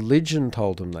what religion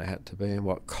told them they had to be and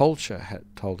what culture had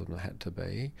told them they had to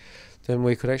be, then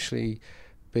we could actually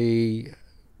be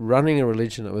running a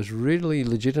religion that was really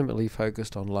legitimately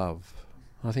focused on love.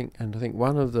 I think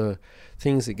one of the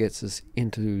things that gets us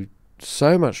into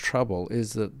so much trouble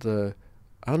is that the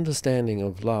understanding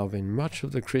of love in much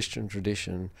of the Christian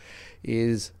tradition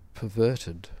is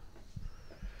perverted.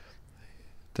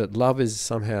 That love is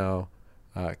somehow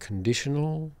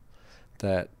conditional,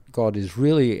 that God is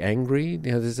really angry.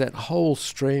 There's that whole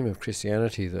stream of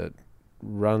Christianity that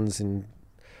runs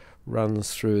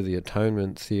through the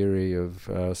atonement theory of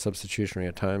substitutionary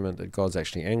atonement, that God's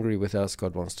actually angry with us,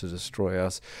 God wants to destroy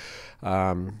us.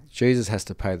 Jesus has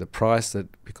to pay the price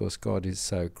because God is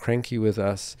so cranky with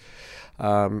us.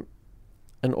 And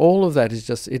all of that is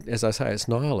just, as I say, it's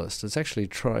nihilist. It's actually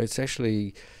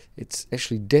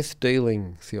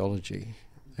death-dealing theology.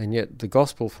 And yet the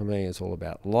gospel for me is all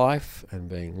about life and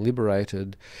being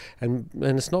liberated, and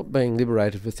it's not being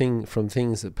liberated from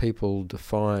things that people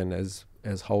define as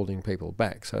holding people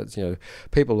back. So it's,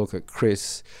 people look at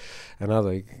Chris and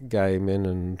other gay men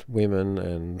and women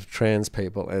and trans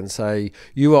people and say,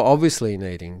 you are obviously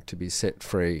needing to be set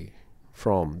free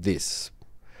from this.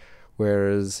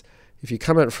 Whereas if you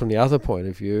come at it from the other point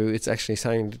of view, it's actually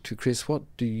saying to Chris, what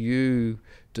do you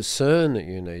discern that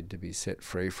you need to be set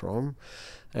free from?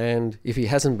 And if he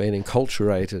hasn't been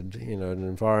enculturated in an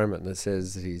environment that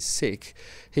says that he's sick,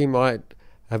 he might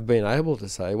have been able to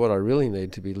say, what I really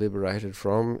need to be liberated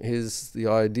from is the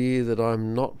idea that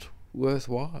I'm not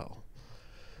worthwhile.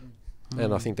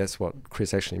 And I think that's what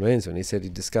Chris actually means when he said he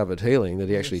discovered healing, that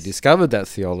he actually discovered that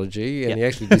theology, and he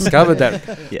actually discovered that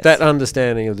that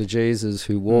understanding of the Jesus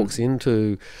who walks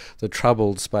into the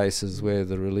troubled spaces where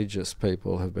the religious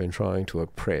people have been trying to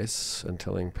oppress and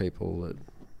telling people that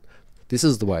this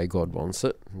is the way God wants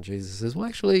it. And Jesus says, well,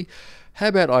 actually, how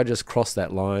about I just cross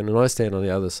that line and I stand on the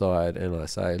other side and I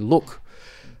say, look,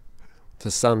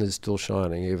 the sun is still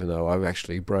shining, even though I've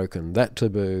actually broken that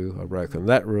taboo, I've broken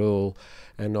that rule.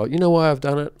 And you know why I've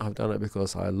done it? I've done it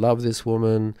because I love this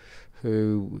woman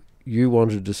who you want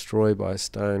to destroy by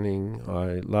stoning.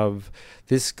 I love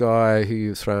this guy who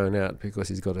you've thrown out because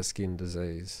he's got a skin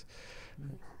disease.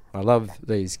 I love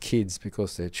these kids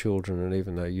because they're children, and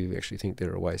even though you actually think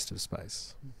they're a waste of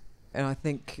space. And I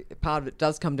think part of it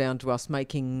does come down to us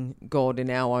making God in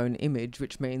our own image,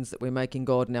 which means that we're making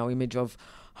God in our image of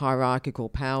hierarchical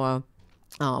power,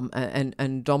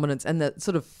 and dominance, and that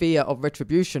sort of fear of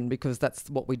retribution, because that's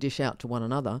what we dish out to one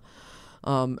another.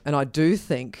 And I do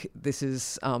think this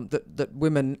is that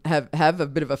women have a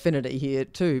bit of affinity here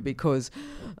too, because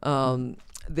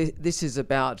this is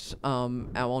about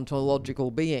our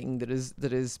ontological being that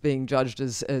is being judged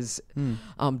as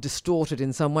distorted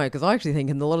in some way. Because I actually think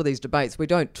in a lot of these debates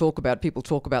people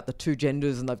talk about the two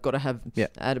genders and they've got to have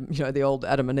Adam, the old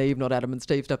Adam and Eve, not Adam and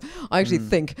Steve stuff. I actually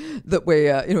think that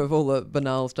we're of all the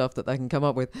banal stuff that they can come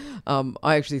up with,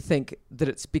 I actually think that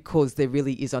it's because there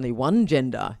really is only one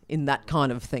gender in that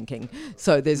kind of thinking.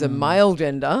 So there's a male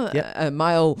gender, a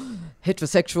male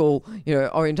heterosexual,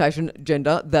 orientation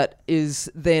gender that is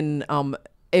then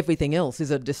everything else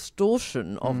is a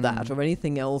distortion of that, or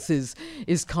anything else is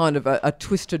kind of a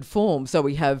twisted form. So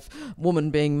we have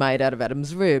woman being made out of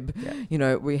Adam's rib.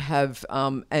 We have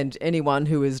and anyone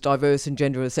who is diverse in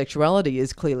gender or sexuality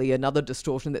is clearly another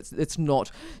distortion. It's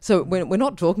not. So we're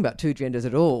not talking about two genders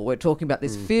at all. We're talking about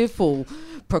this fearful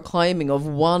proclaiming of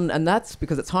one, and that's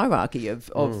because it's hierarchy of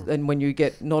and when you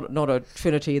get not a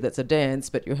trinity that's a dance,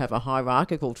 but you have a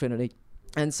hierarchical trinity.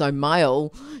 And so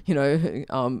male,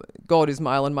 God is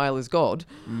male and male is God,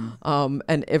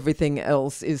 and everything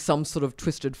else is some sort of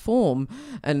twisted form.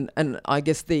 And I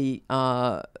guess the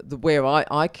where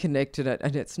I connected it,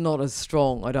 and it's not as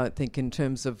strong, I don't think, in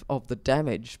terms of the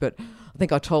damage. But I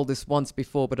think I told this once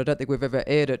before, but I don't think we've ever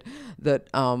aired it, that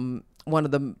one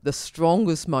of the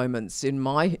strongest moments in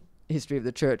my history of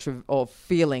the church of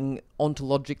feeling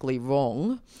ontologically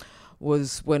wrong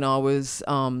was when I was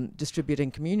distributing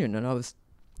communion, and I was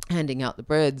handing out the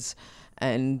breads,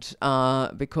 and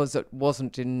because it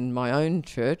wasn't in my own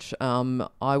church,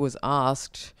 I was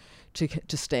asked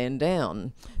to stand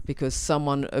down because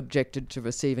someone objected to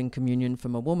receiving communion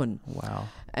from a woman. Wow.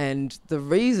 And the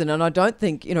reason, and I don't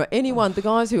think, anyone, the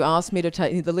guys who asked me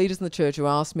to the leaders in the church who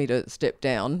asked me to step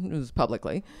down, it was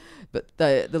publicly, but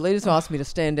the leaders who asked me to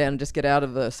stand down and just get out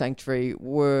of the sanctuary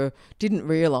didn't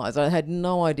realise. I had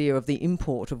no idea of the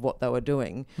import of what they were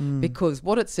doing, because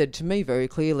what it said to me very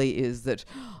clearly is that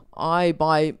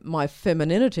by my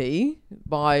femininity,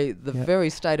 by the very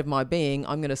state of my being,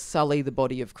 I'm going to sully the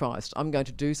body of Christ. I'm going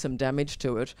to do some damage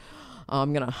to it.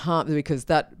 I'm going to harm, because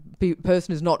that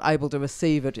person is not able to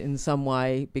receive it in some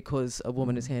way because a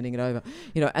woman is handing it over.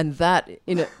 And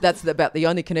that's about the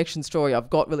only connection story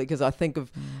I've got, really, because I think of,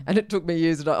 and it took me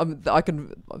years, and I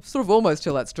can sort of almost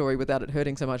tell that story without it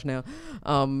hurting so much now.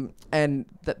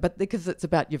 But because it's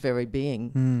about your very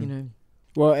being,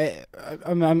 Well,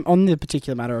 on the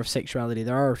particular matter of sexuality,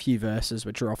 there are a few verses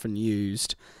which are often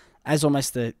used as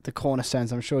almost the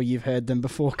cornerstones. I'm sure you've heard them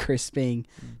before, Chris, being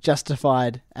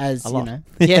justified as, a lot.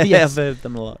 Yes, I've heard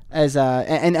them a lot. As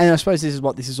and I suppose this is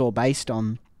what this is all based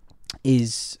on,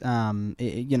 is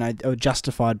or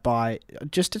justified by.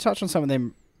 Just to touch on some of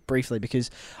them briefly,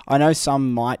 because I know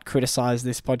some might criticise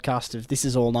this podcast of this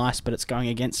is all nice, but it's going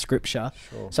against Scripture.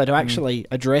 Sure. So to actually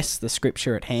address the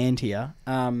Scripture at hand here,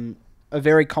 a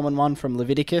very common one from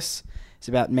Leviticus. It's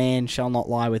about man shall not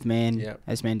lie with man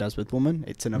as man does with woman.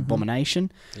 It's an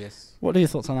abomination. Yes. What are your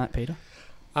thoughts on that, Peter?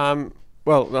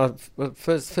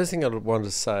 First thing I want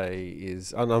to say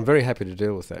is, and I'm very happy to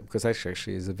deal with that, because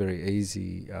actually is a very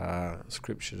easy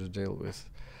scripture to deal with.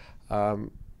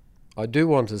 I do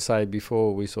want to say,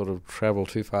 before we sort of travel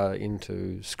too far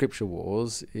into scripture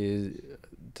wars, is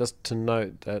just to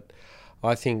note that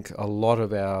I think a lot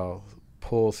of our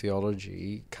poor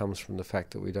theology comes from the fact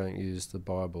that we don't use the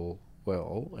Bible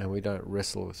well, and we don't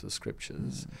wrestle with the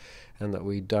scriptures, and that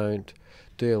we don't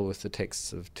deal with the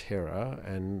texts of terror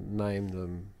and name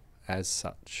them as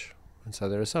such. And so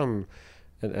there are some,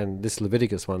 and this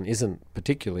Leviticus one isn't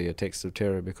particularly a text of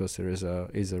terror, because there is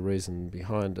a reason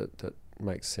behind it that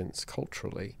makes sense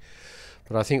culturally.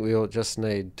 But I think we all just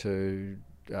need to,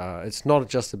 it's not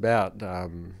just about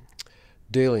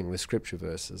dealing with scripture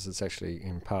verses, it's actually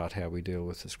in part how we deal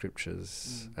with the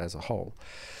scriptures as a whole.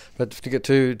 But to get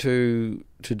to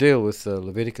deal with the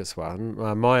Leviticus one,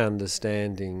 my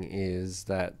understanding is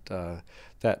that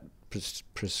that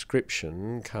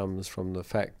prescription comes from the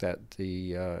fact that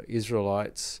the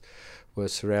Israelites were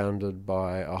surrounded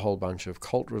by a whole bunch of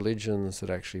cult religions that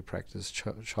actually practiced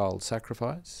child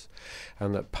sacrifice,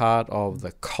 and that part of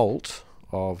the cult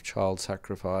of child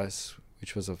sacrifice,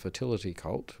 which was a fertility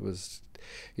cult, was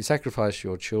you sacrifice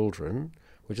your children,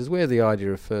 which is where the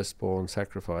idea of firstborn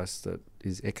sacrifice that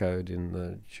is echoed in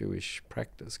the Jewish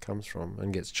practice comes from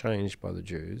and gets changed by the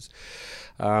Jews.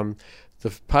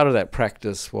 The part of that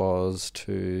practice was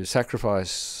to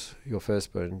sacrifice your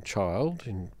firstborn child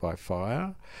by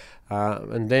fire,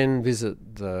 and then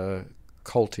visit the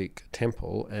cultic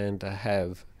temple and to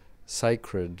have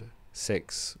sacred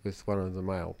sex with one of the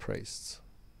male priests.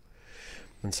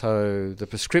 And so the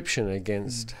prescription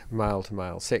against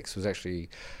male-to-male sex was actually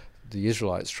the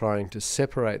Israelites trying to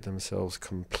separate themselves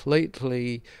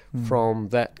completely from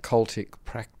that cultic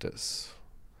practice.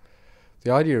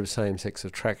 The idea of same-sex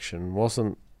attraction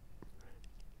wasn't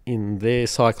in their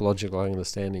psychological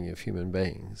understanding of human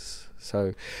beings.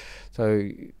 So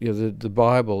the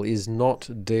Bible is not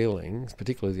dealing,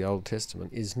 particularly the Old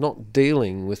Testament, is not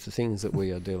dealing with the things that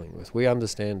we are dealing with. We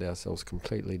understand ourselves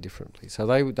completely differently. So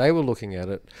they were looking at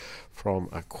it from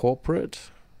a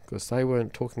corporate, because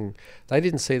they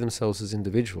didn't see themselves as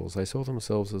individuals. They saw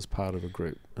themselves as part of a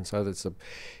group, and so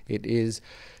it is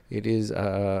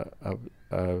a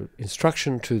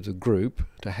instruction to the group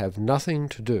to have nothing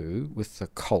to do with the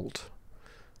cult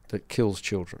that kills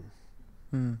children.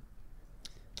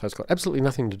 So it's got absolutely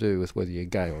nothing to do with whether you're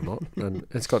gay or not, and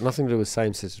it's got nothing to do with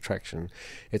same-sex attraction.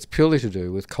 It's purely to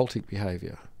do with cultic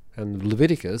behaviour, and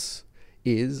Leviticus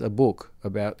is a book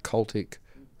about cultic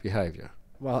behaviour.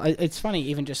 Well, it's funny,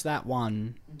 even just that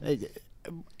one,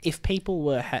 if people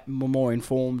were more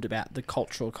informed about the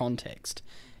cultural context,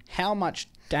 how much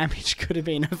damage could have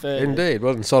been averted? Indeed.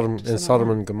 Well, Sodom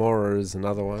and Gomorrah is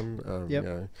another one. Yep. You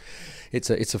know,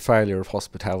 it's a failure of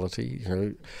hospitality. You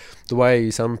know, the way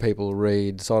some people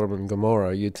read Sodom and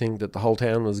Gomorrah, you'd think that the whole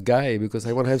town was gay because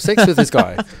they want to have sex with this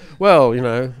guy. Well, you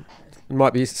know, it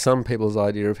might be some people's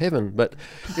idea of heaven, but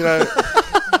you know.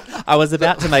 I was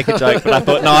about to make a joke, but I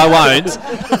thought, no, I won't.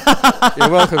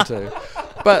 You're welcome to.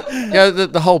 But you know,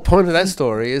 the whole point of that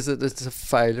story is that it's a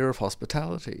failure of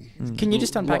hospitality. Can you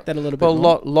just unpack that a little bit more?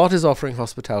 Well, Lot is offering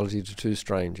hospitality to two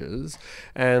strangers,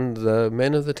 and the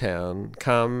men of the town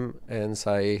come and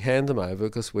say, hand them over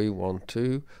because we want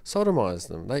to sodomize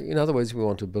them. In other words, we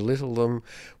want to belittle them,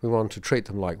 we want to treat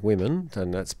them like women,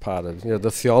 and that's part of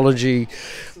the theology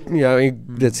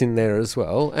that's in there as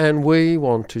well, and we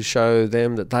want to show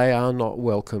them that they are not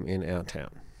welcome in our town.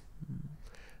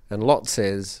 And Lot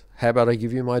says, how about I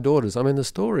give you my daughters? I mean, the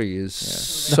story is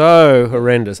so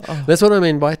horrendous. That's what I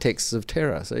mean by texts of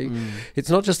terror. See, it's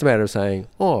not just a matter of saying,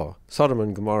 oh, Sodom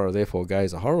and Gomorrah, therefore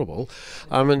gays are horrible.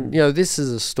 I mean, this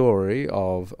is a story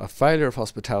of a failure of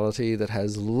hospitality that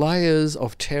has layers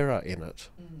of terror in it.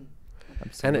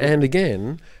 And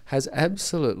again, has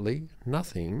absolutely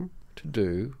nothing to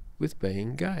do with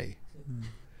being gay.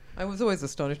 I was always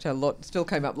astonished how Lot still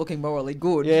came up looking morally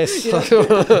good. Yes.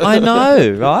 I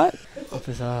know, right?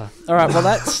 Bizarre. All right, well,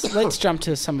 let's jump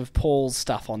to some of Paul's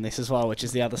stuff on this as well, which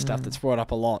is the other stuff that's brought up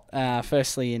a lot.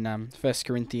 Firstly, in 1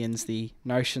 Corinthians, the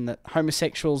notion that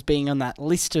homosexuals being on that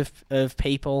list of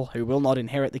people who will not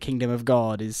inherit the kingdom of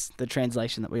God is the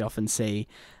translation that we often see.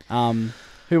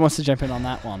 Who wants to jump in on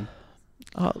that one?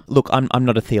 Look, I'm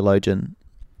not a theologian,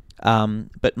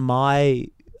 but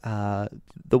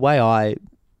the way I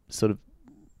sort of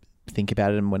think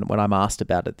about it, and when I'm asked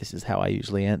about it, this is how I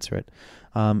usually answer it,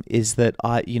 is that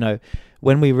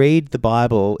when we read the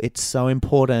Bible, it's so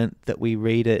important that we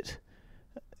read it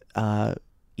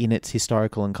in its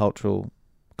historical and cultural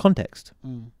context,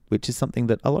 which is something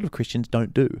that a lot of Christians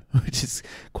don't do, which is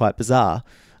quite bizarre.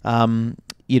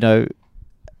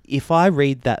 If I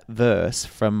read that verse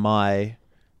from my,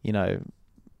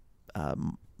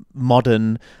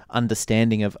 modern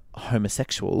understanding of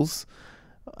homosexuals,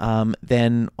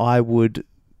 then I would,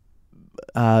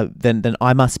 then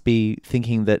I must be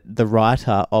thinking that the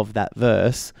writer of that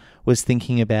verse was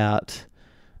thinking about,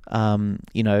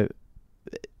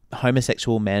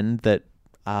 homosexual men that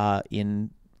are in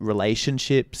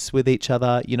relationships with each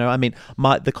other.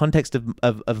 The context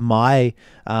of my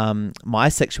my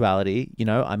sexuality.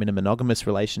 I'm in a monogamous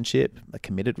relationship, a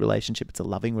committed relationship. It's a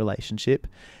loving relationship.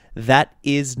 That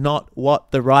is not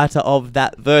what the writer of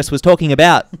that verse was talking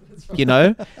about.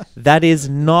 That is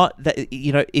not that.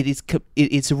 It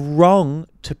is wrong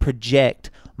to project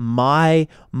my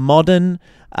modern,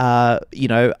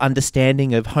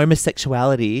 understanding of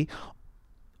homosexuality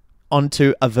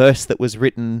onto a verse that was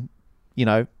written,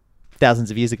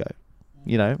 thousands of years ago.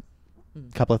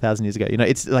 a couple of thousand years ago. You know,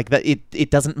 it's like that.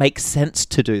 It doesn't make sense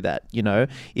to do that. You know,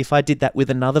 if I did that with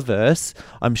another verse,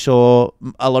 I'm sure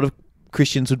a lot of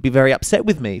Christians would be very upset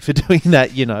with me for doing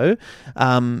that. You know,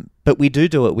 but we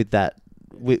do it with that.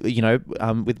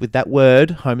 With that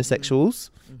word, homosexuals.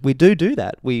 We do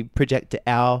that. We project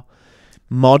our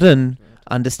modern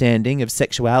understanding of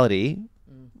sexuality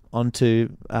onto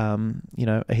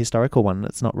a historical one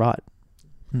that's not right.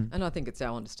 And I think it's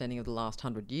our understanding of the last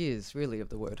 100 years, really, of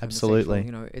the word Absolutely.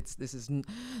 homosexual. You know, this is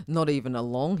not even a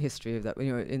long history of that.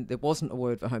 You know, there wasn't a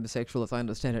word for homosexual, as I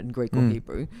understand it, in Greek or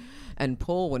Hebrew. And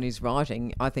Paul, when he's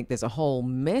writing, I think there's a whole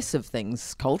mess of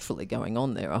things culturally going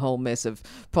on there, a whole mess of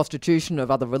prostitution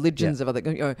of other religions, of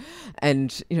other,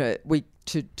 and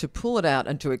to pull it out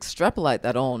and to extrapolate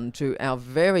that on to our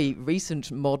very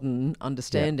recent modern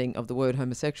understanding of the word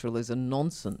homosexual is a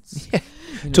nonsense. Yeah.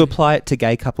 To apply it to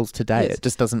gay couples today, it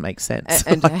just doesn't make sense.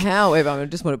 And however, I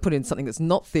just want to put in something that's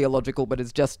not theological, but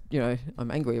it's just,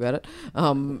 I'm angry about it.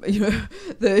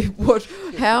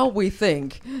 How we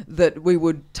think that we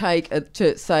would take it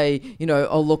to say,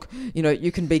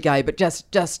 you can be gay, but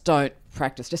just don't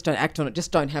practice, just don't act on it,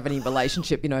 just don't have any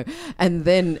relationship,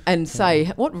 and say,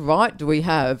 what right do we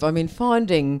have? I mean,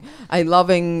 finding a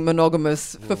loving,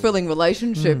 monogamous, fulfilling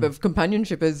relationship of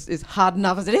companionship is hard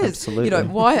enough as it is. Absolutely.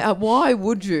 Why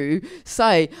would you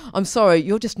say, I'm sorry,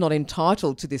 you're just not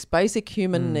entitled to this basic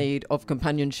human need of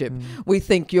companionship. We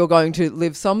think you're going to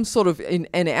live some sort of,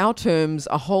 in our terms,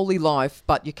 a holy life,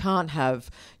 but you can't have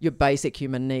your basic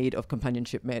human need of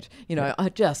companionship met.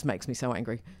 It just makes me so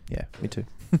angry. Yeah, me too.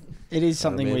 It is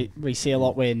something we see a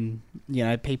lot when,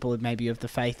 people maybe of the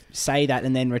faith say that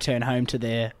and then return home to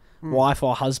their wife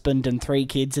or husband and 3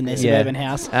 kids in their suburban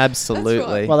house. Absolutely. That's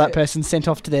right. Well, that person's sent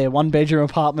off to their 1-bedroom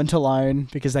apartment alone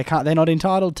because they're not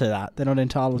entitled to that. They're not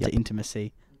entitled to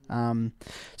intimacy.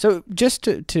 So just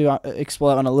to explore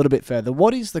that one a little bit further,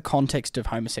 what is the context of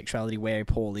homosexuality where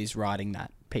Paul is writing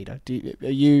that, Peter? Can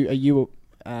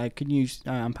you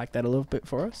unpack that a little bit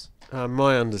for us?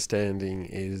 My understanding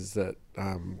is that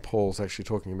Paul's actually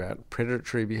talking about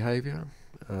predatory behaviour.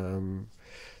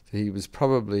 He was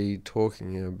probably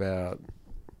talking about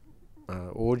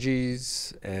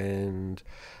orgies and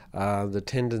the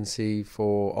tendency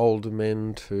for older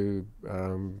men to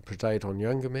predate on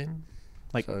younger men.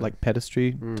 Like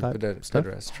pedestry type stuff?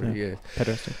 Pederastry, yeah.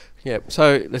 Pederastry. Yeah,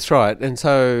 so that's right. And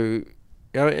so,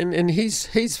 and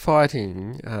he's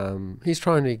fighting, he's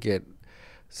trying to get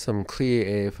some clear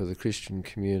air for the Christian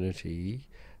community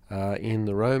in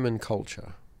the Roman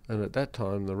culture. And at that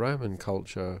time, the Roman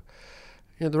culture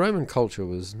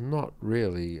was not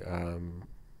really a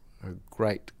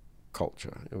great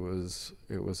culture. It was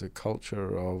a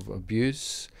culture of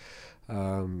abuse,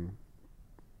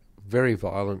 very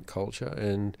violent culture,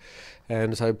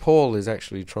 and so Paul is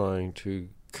actually trying to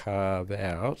carve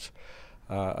out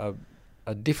a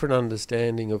different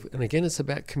understanding of, and again, it's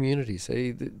about community.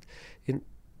 See,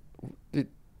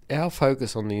 our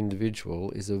focus on the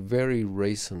individual is a very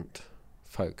recent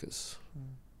focus.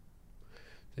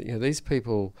 These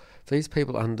people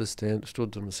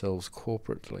understood themselves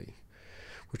corporately,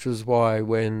 which was why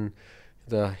when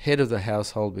the head of the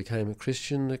household became a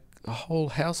Christian, the whole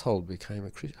household became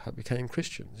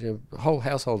Christians. Whole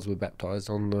households were baptized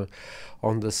on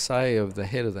the say of the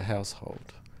head of the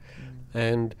household,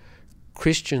 and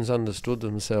Christians understood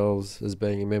themselves as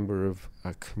being a member of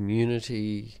a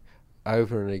community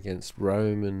over and against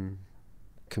Roman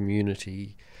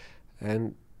community,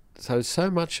 and so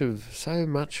much of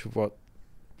what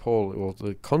Paul, or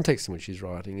the context in which he's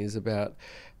writing, is about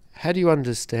how do you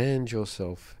understand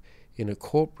yourself in a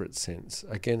corporate sense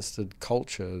against a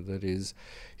culture that is,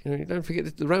 don't forget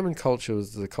that the Roman culture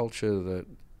was the culture that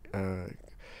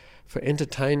for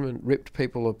entertainment ripped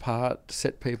people apart,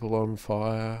 set people on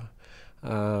fire,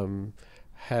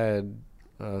 had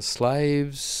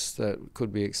slaves that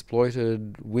could be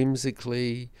exploited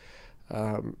whimsically.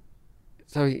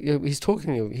 So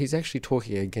he's actually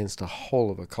talking against a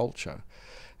whole of a culture.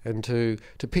 And to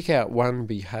pick out one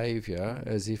behaviour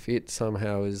as if it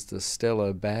somehow is the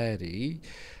stellar baddie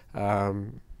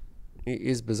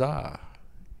is bizarre.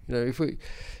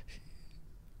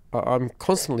 I'm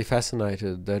constantly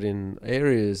fascinated that in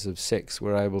areas of sex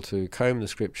we're able to comb the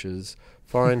scriptures,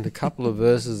 find a couple of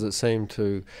verses that seem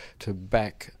to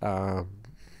back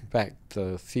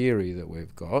the theory that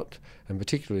we've got, and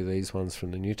particularly these ones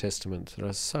from the New Testament that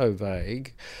are so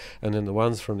vague, and then the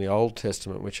ones from the Old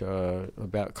Testament which are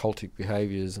about cultic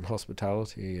behaviours and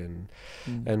hospitality,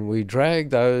 and we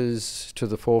drag those to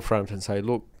the forefront and say,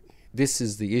 look, this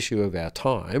is the issue of our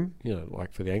time,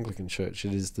 like for the Anglican Church,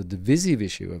 it is the divisive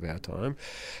issue of our time,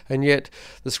 and yet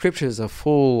the scriptures are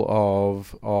full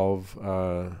of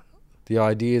the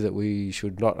idea that we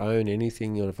should not own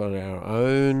anything on our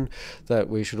own, that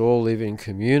we should all live in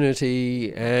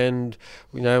community, and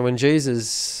when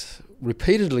Jesus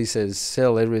repeatedly says,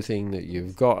 sell everything that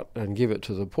you've got and give it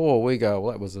to the poor, we go,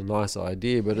 well, that was a nice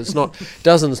idea, but it's not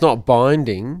it's not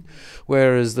binding.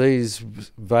 Whereas these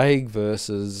vague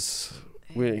verses,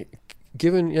 we're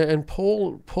given, and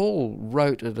Paul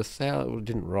wrote at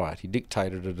didn't write, he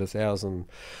dictated at 1,000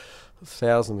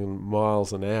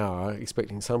 miles an hour,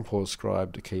 expecting some poor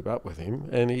scribe to keep up with him,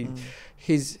 and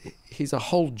he's a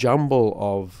whole jumble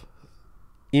of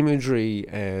imagery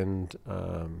and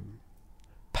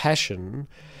passion,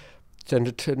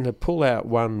 and to pull out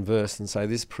one verse and say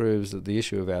this proves that the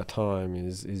issue of our time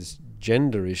is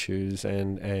gender issues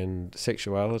and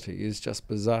sexuality is just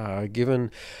bizarre,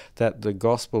 given that the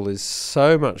gospel is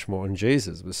so much more, and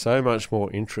Jesus was so much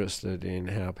more interested in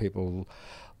how people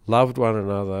loved one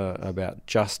another, about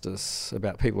justice,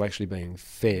 about people actually being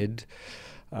fed.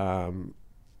 I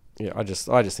just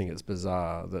think it's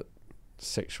bizarre that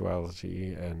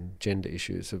sexuality and gender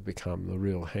issues have become the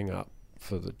real hang-up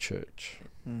for the church.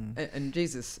 And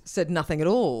Jesus said nothing at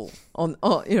all on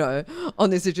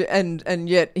this issue, and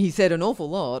yet he said an awful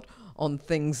lot on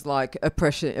things like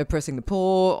oppressing the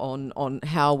poor, on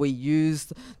how we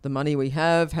use the money we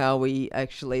have, how we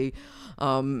actually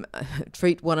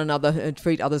treat one another and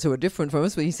treat others who are different from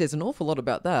us. But he says an awful lot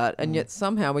about that, and yet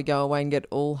somehow we go away and get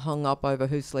all hung up over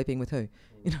who's sleeping with who.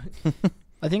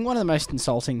 I think one of the most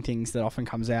insulting things that often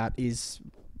comes out is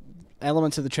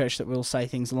elements of the church that will say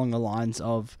things along the lines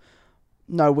of,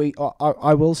 no,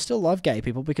 I will still love gay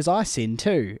people because I sin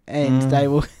too, and they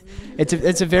will.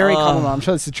 It's a very common one. I'm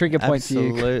sure it's a trigger point for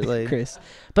you, Chris.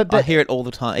 But I hear it all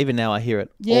the time. Even now, I hear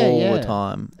it all the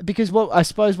time. Because I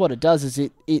suppose what it does is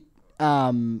it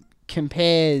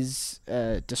compares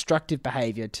destructive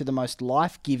behaviour to the most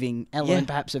life-giving element,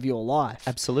 perhaps, of your life.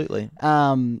 Absolutely.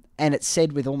 And it's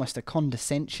said with almost a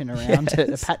condescension around it,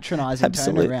 a patronising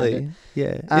tone around it.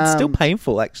 Yeah, it's still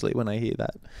painful actually when I hear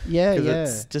that. Yeah,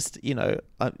 it's just I'm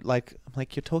like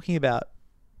you're talking about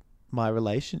my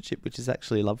relationship, which is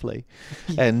actually lovely,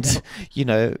 and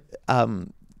you're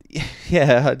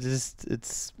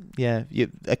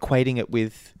equating it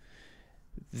with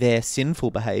their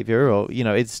sinful behavior, or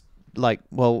it's like,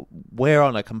 well, we're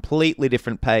on a completely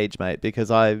different page, mate, because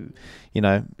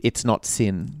it's not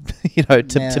sin.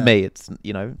 To me, it's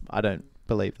I don't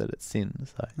believe that it's sin.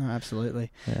 So no,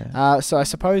 absolutely. Yeah. So I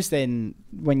suppose then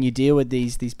when you deal with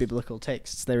these biblical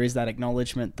texts, there is that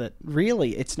acknowledgement that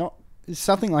really it's not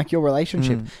something like your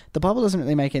relationship. The Bible doesn't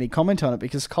really make any comment on it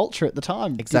because culture at the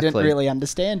time didn't really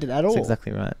understand it at all. That's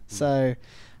exactly right. So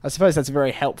I suppose that's a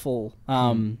very helpful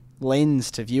lens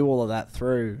to view all of that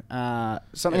through.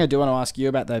 Something I do want to ask you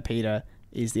about though, Peter,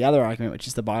 is the other argument, which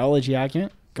is the biology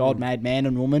argument. God made man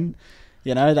and woman.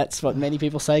 That's what many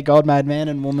people say. God made man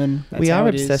and woman. That's we are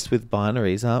is. obsessed with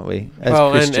binaries, aren't we? As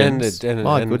Christians.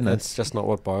 My goodness, it's just not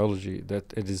what biology.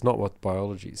 That it is not what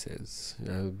biology says.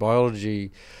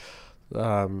 Biology.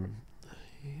 In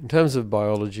terms of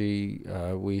biology,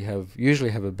 we usually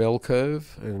have a bell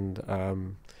curve,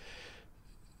 and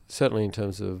certainly in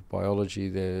terms of biology,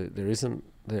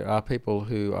 there are people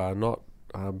who are not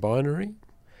binary.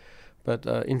 But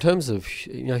in terms of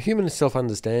human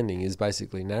self-understanding is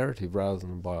basically narrative rather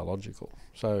than biological.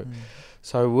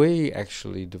 So we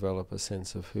actually develop a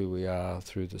sense of who we are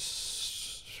through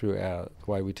the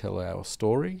way we tell our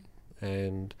story.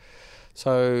 And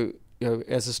so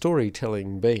as a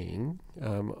storytelling being,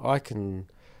 I can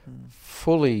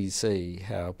fully see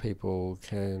how people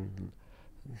can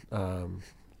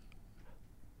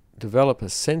develop a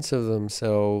sense of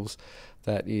themselves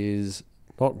that is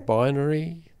not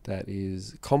binary, that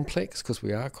is complex, because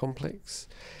we are complex,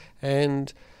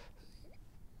 and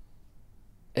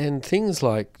things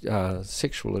like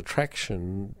sexual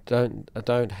attraction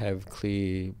don't have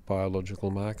clear biological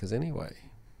markers anyway.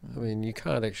 I mean, you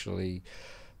can't actually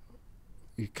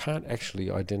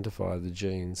identify the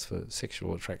genes for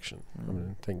sexual attraction. I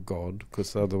mean, thank God,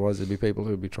 because otherwise there'd be people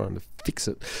who'd be trying to fix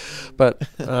it. But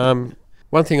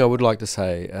one thing I would like to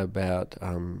say about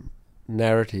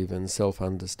narrative and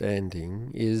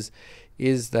self-understanding is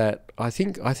that I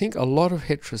think a lot of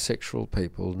heterosexual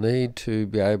people need to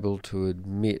be able to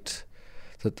admit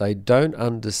that they don't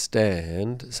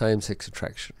understand same-sex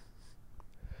attraction.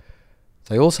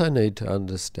 They also need to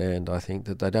understand, I think,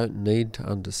 that they don't need to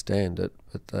understand it,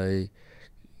 but they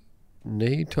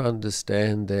need to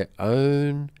understand their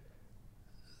own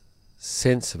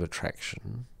sense of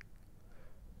attraction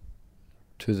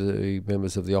to the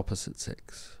members of the opposite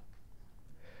sex,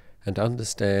 and to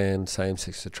understand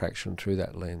same-sex attraction through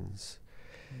that lens.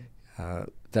 I,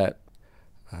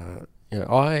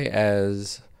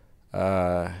 as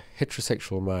a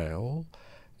heterosexual male,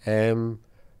 am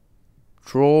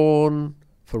drawn,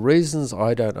 for reasons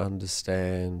I don't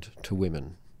understand, to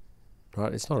women.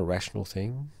 Right? It's not a rational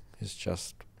thing. It's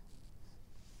just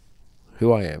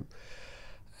who I am.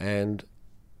 And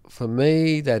for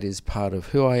me, that is part of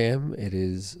who I am. It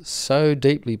is so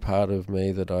deeply part of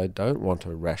me that I don't want to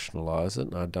rationalise it,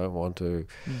 and I don't want to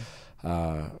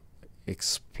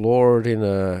explore it in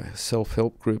a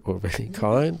self-help group of any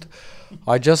kind.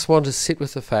 I just want to sit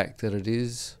with the fact that it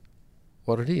is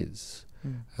what it is.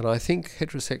 And I think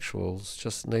heterosexuals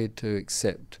just need to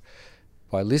accept,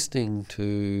 by listening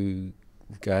to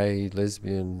gay,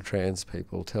 lesbian, trans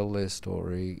people tell their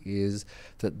story, is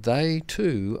that they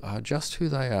too are just who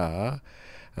they are,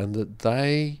 and that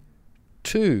they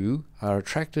too are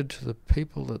attracted to the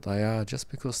people that they are just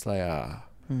because they are.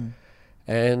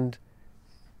 And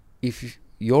if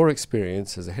your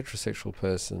experience as a heterosexual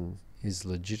person is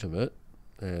legitimate,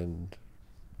 and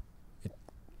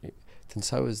then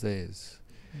so is theirs.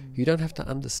 You don't have to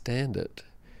understand it.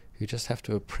 You just have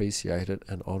to appreciate it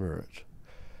and honour it.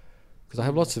 Because I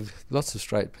have lots of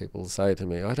straight people say to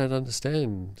me, I don't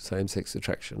understand same-sex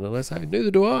attraction. And I say,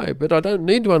 neither do I, but I don't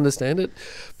need to understand it.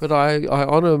 But I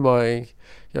honour my...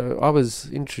 I was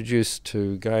introduced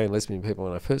to gay and lesbian people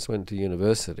when I first went to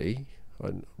university.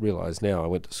 I realise now I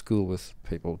went to school with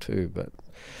people too, but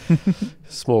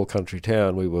small country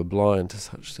town, we were blind to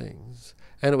such things.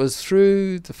 And it was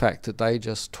through the fact that they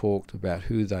just talked about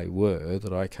who they were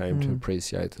that I came to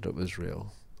appreciate that it was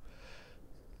real.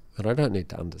 And I don't need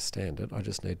to understand it, I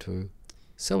just need to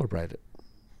celebrate it.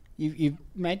 You've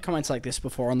made comments like this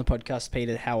before on the podcast,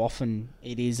 Peter, how often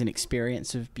it is an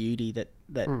experience of beauty that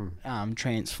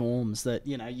transforms, that,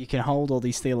 you can hold all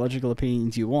these theological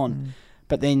opinions you want,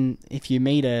 but then if you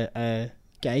meet a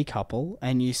gay couple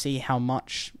and you see how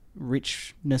much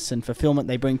richness and fulfillment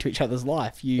they bring to each other's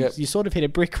life, you sort of hit a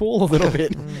brick wall a little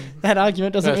bit. That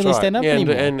argument doesn't really stand up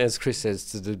anymore. And as Chris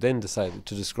says,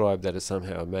 to describe that as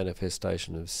somehow a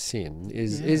manifestation of sin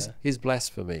is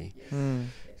blasphemy.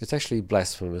 It's actually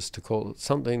blasphemous to call it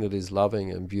something that is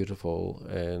loving and beautiful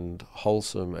and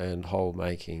wholesome and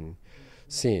whole-making.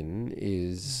 Sin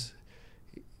is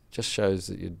just shows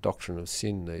that your doctrine of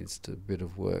sin needs a bit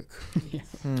of work.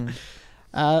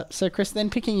 So, Chris,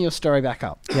 then picking your story back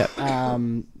up,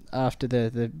 after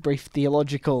the brief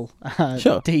theological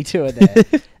detour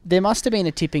there must have been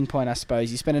a tipping point, I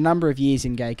suppose. You spent a number of years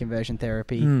in gay conversion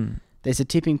therapy. There's a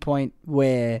tipping point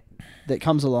that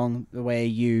comes along where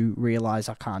you realise,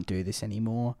 I can't do this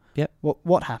anymore.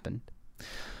 What happened?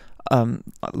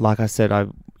 Like I said, I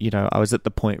was at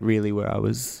the point really where I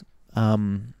was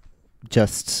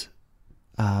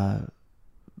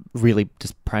really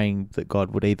just praying that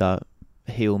God would either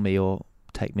heal me or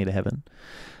take me to heaven.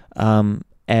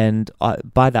 And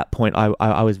by that point,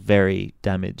 I was very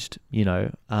damaged.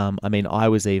 I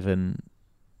was even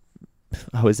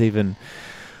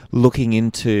looking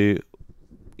into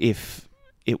if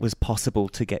it was possible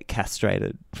to get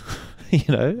castrated.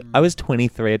 I was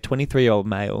 23, a 23-year-old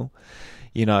male.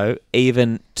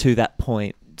 Even to that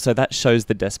point. So that shows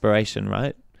the desperation,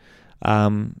 right?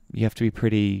 You have to be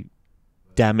pretty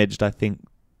damaged, I think,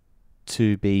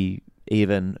 to be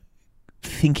even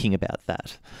thinking about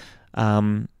that.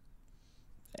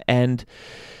 And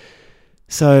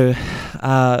so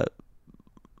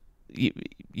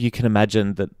you can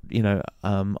imagine that,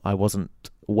 I wasn't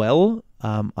well.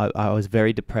 I was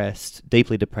very depressed,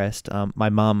 deeply depressed. My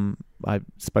mum, I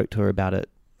spoke to her about it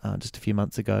just a few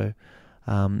months ago,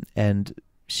 and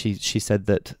she said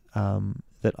that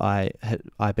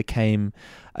I became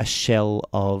a shell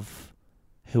of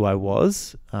who I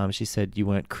was. She said, you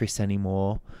weren't Chris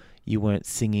anymore. You weren't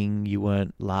singing. You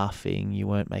weren't laughing. You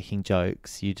weren't making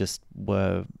jokes. You just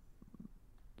were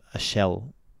a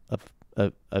shell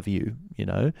of you,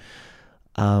 And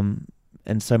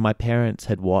so my parents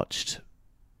had watched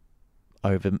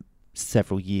over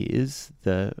several years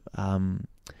the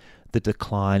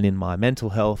decline in my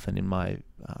mental health and in my,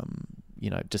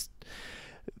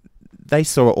 they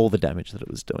saw all the damage that it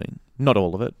was doing. Not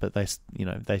all of it, but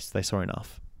they saw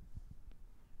enough.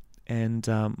 And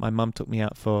my mum took me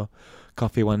out for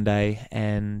coffee one day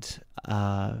and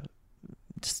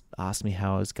just asked me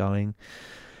how I was going.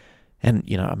 And,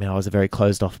 I was a very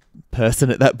closed off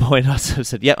person at that point. I sort of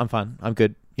said, yeah, I'm fine. I'm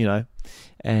good,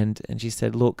 And she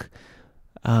said, look,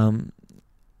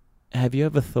 have you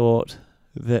ever thought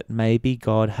that maybe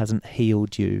God hasn't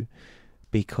healed you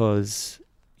because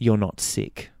you're not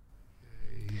sick?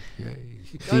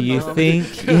 do you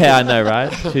think? Yeah, I know,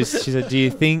 right? She said, do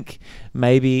you think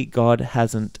maybe God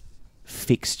hasn't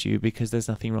fixed you because there's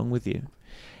nothing wrong with you?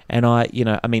 And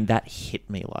that hit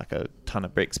me like a ton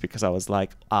of bricks, because I was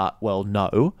like, well,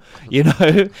 no,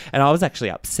 and I was actually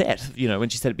upset, when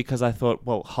she said it, because I thought,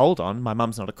 well, hold on, my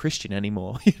mum's not a Christian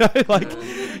anymore,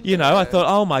 I thought,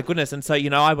 oh my goodness. And so,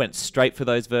 I went straight for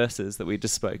those verses that we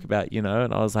just spoke about, and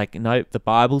I was like, no, the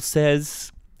Bible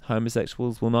says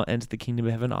homosexuals will not enter the kingdom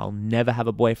of heaven. I'll never have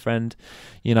a boyfriend,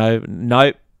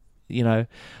 nope,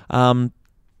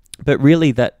 but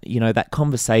really that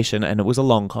conversation, and it was a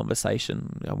long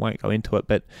conversation, I won't go into it,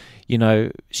 but,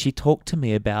 she talked to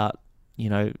me about,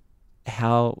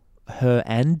 how her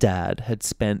and Dad had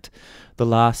spent the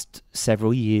last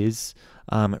several years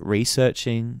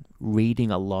researching,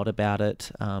 reading a lot about it,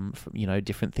 from,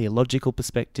 different theological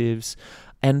perspectives,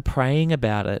 and praying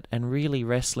about it and really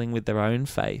wrestling with their own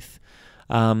faith.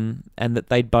 And that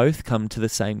they'd both come to the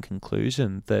same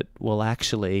conclusion that, well,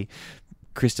 actually,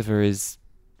 Christopher is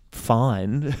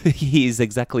fine. He is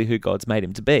exactly who God's made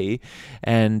him to be,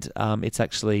 and it's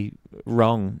actually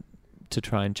wrong to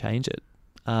try and change it.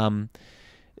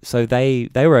 So they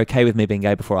were okay with me being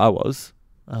gay before I was,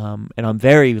 and I'm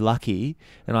very lucky,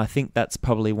 and I think that's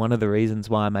probably one of the reasons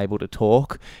why I'm able to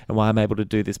talk and why I'm able to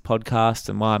do this podcast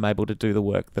and why I'm able to do the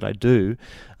work that I do,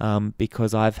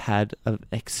 because I've had an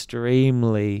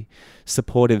extremely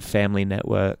supportive family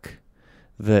network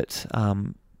that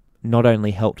not only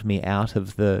helped me out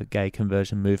of the gay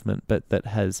conversion movement, but that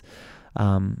has,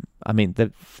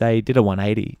 they did a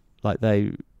 180. Like,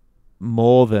 they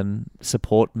more than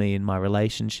support me in my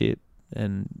relationship,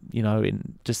 and, they,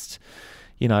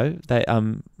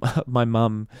 my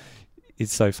mum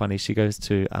is so funny. She goes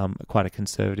to quite a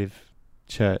conservative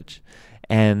church,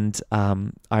 and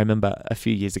I remember a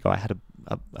few years ago I had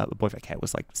a boyfriend. Okay, it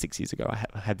was like 6 years ago. I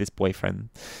had this boyfriend,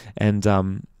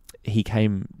 and he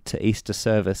came to Easter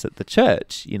service at the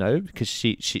church, because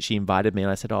she invited me,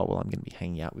 and I said, oh, well, I'm going to be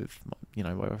hanging out with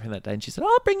my boyfriend that day. And she said, oh,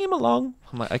 I'll bring him along.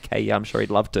 I'm like, okay, yeah, I'm sure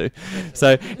he'd love to.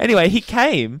 So anyway, he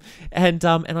came, and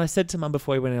I said to Mum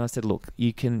before he went in, I said, look,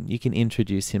 you can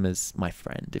introduce him as my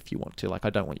friend if you want to. Like,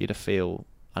 I don't want you to feel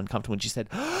uncomfortable. And she said,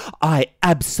 I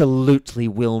absolutely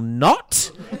will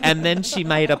not. And then she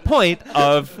made a point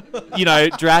of,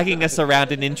 dragging us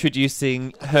around and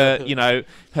introducing her,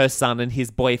 her son and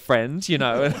his boyfriend,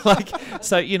 and like,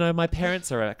 so, my parents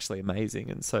are actually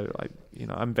amazing. And so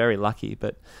I'm very lucky,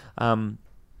 but,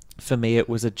 for me, it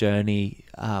was a journey,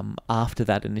 after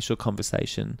that initial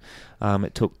conversation.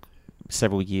 It took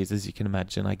several years, as you can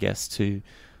imagine, I guess, to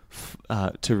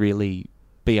really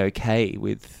be okay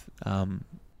with,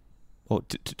 or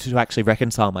to actually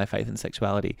reconcile my faith and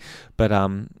sexuality. But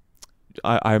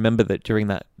I remember that during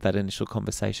that initial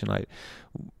conversation,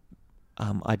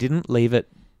 I didn't leave it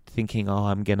thinking, oh,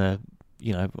 I'm gonna,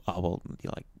 yeah,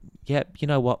 you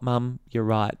know what, Mum, you're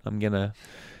right, I'm gonna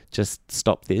just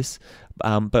stop this.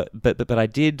 But I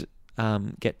did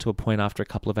get to a point after a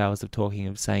couple of hours of talking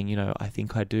of saying, I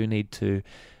think I do need to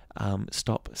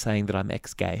stop saying that I'm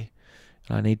ex-gay.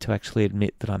 I need to actually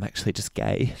admit that I'm actually just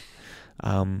gay.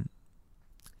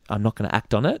 I'm not going to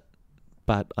act on it,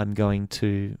 but I'm going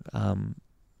to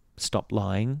stop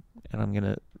lying, and I'm going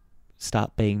to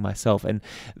start being myself. And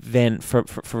then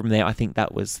from there, I think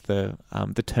that was the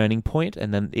turning point.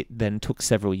 And then it then took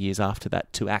several years after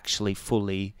that to actually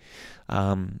fully,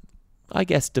 I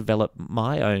guess, develop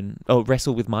my own, or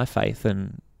wrestle with my faith,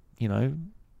 and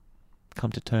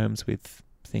come to terms with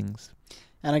things.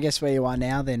 And I guess where you are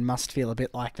now then must feel a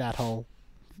bit like that whole,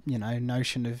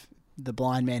 notion of the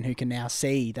blind man who can now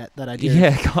see that idea.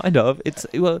 Yeah, kind of. It's,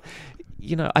 well,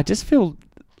 I just feel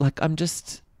like I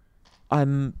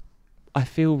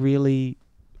feel really,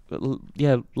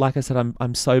 like I said,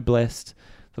 I'm so blessed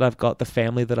that I've got the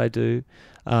family that I do,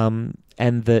 and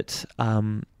that,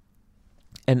 and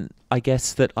I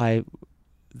guess that I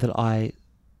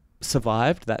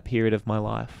survived that period of my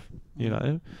life,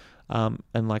 and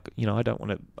like, I don't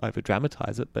want to over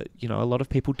dramatize it, but a lot of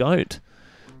people don't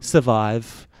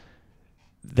survive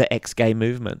the ex-gay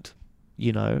movement.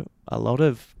 A lot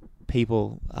of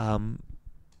people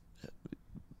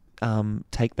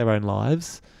take their own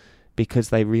lives because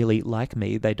they really, like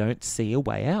me, they don't see a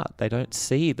way out. They don't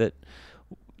see that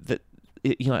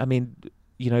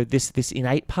this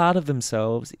innate part of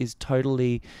themselves is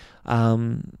totally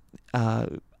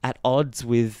at odds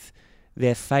with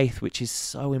their faith, which is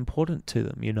so important to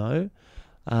them,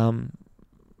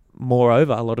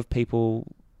 Moreover, a lot of people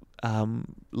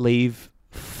leave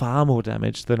far more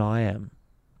damaged than I am,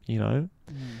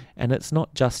 and it's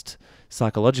not just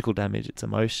psychological damage, it's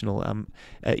emotional.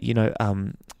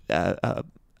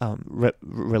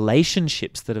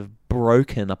 relationships that have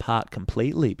broken apart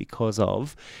completely because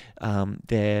of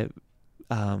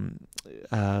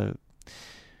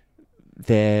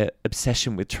their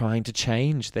obsession with trying to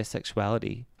change their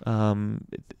sexuality. A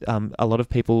lot of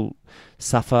people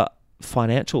suffer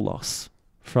financial loss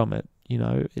from it. You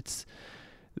know,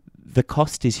 the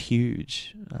cost is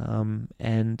huge,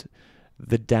 and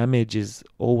the damage is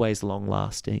always long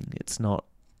lasting. It's not,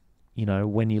 you know,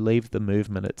 when you leave the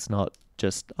movement, it's not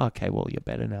just, okay, well, you're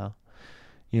better now.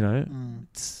 You know,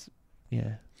 it's,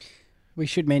 yeah. We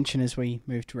should mention as we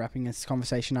move to wrapping this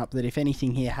conversation up that if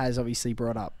anything here has obviously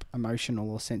brought up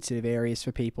emotional or sensitive areas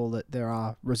for people, that there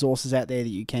are resources out there that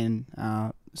you can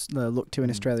look to in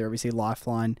Australia. Obviously,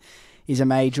 Lifeline is a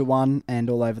major one, and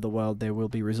all over the world there will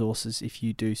be resources if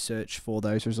you do search for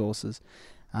those resources,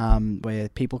 where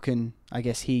people can, I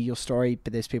guess, hear your story,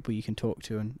 but there's people you can talk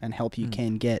to and help you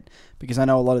can get, because I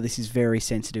know a lot of this is very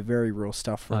sensitive, very real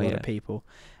stuff for a lot of people.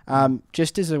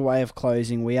 Just as a way of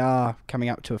closing, we are coming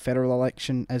up to a federal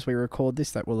election as we record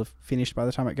this. That will have finished by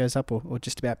the time it goes up, or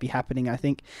just about be happening, I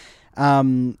think.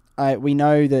 We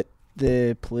know that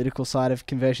the political side of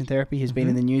conversion therapy has been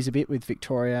in the news a bit with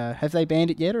Victoria. Have they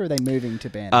banned it yet, or are they moving to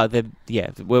ban it?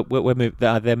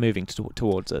 They're moving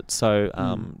towards it. So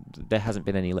there hasn't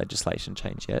been any legislation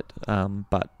change yet,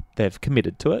 but they've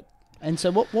committed to it. And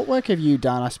so what work have you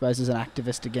done, I suppose, as an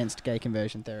activist against gay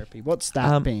conversion therapy? What's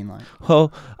that been like?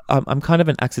 Well, I'm kind of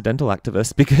an accidental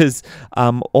activist because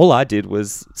all I did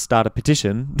was start a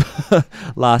petition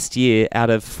last year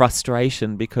out of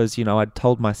frustration because, you know, I'd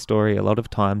told my story a lot of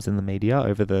times in the media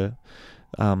over the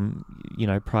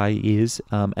prior years,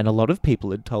 and a lot of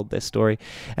people had told their story.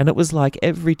 And it was like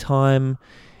every time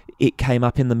it came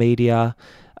up in the media,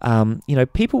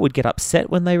 people would get upset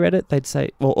when they read it. They'd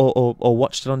say, or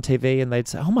watched it on TV, and they'd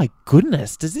say, "Oh my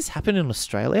goodness, does this happen in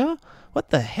Australia? What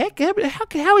the heck?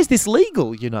 How is this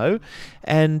legal?" You know,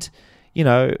 and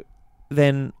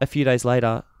then a few days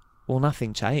later, well,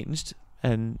 nothing changed,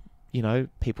 and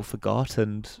people forgot,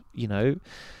 and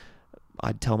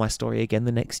I'd tell my story again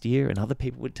the next year, and other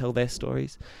people would tell their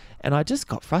stories, and I just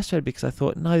got frustrated because I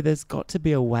thought, no, there's got to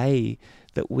be a way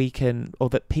that we can, or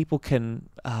that people can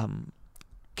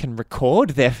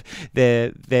record their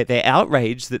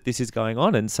outrage that this is going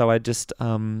on. And so I just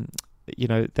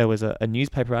there was a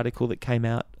newspaper article that came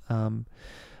out by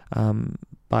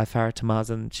Farah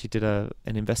Tamazin. She did an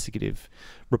investigative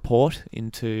report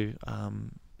into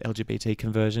LGBT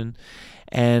conversion,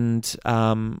 and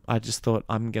I just thought,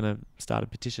 I'm going to start a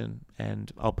petition,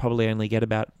 and I'll probably only get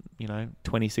about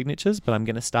 20 signatures, but I'm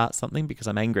going to start something because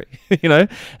I'm angry,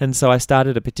 and so I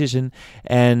started a petition,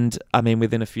 and I mean,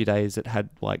 within a few days it had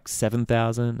like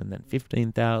 7,000 and then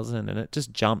 15,000, and it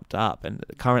just jumped up, and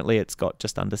currently it's got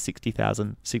just under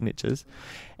 60,000 signatures,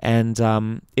 and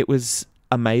it was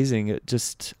amazing. It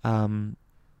just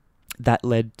that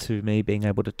led to me being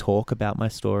able to talk about my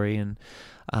story and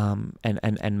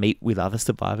meet with other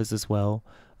survivors as well,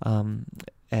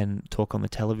 and talk on the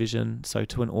television. So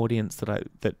to an audience that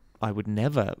I would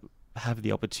never have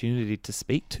the opportunity to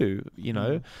speak to,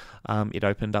 it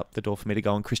opened up the door for me to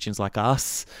go on Christians Like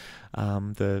Us,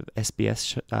 the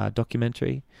SBS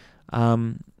documentary,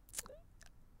 and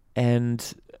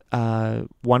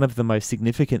one of the most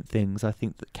significant things I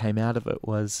think that came out of it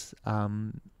was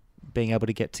being able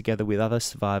to get together with other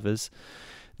survivors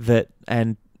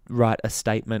and write a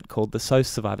statement called the SOCE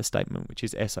Survivor Statement, which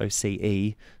is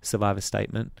SOCE Survivor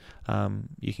Statement.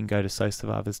 You can go to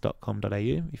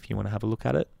socesurvivors.com.au if you want to have a look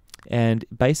at it. And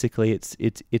basically, it's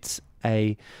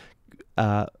a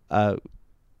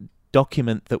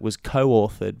document that was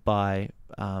co-authored by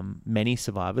many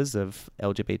survivors of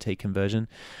LGBT conversion,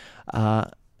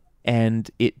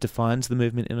 and it defines the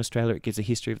movement in Australia. It gives a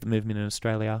history of the movement in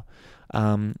Australia,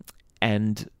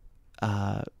 and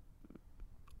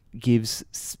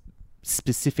gives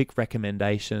specific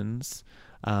recommendations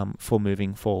for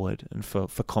moving forward and for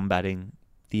combating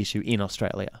the issue in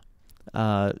Australia.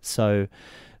 So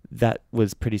that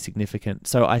was pretty significant.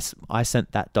 So I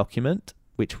sent that document,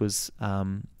 which was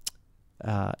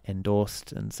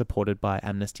endorsed and supported by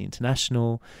Amnesty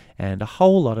International and a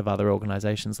whole lot of other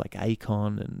organisations like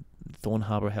ACON and Thorn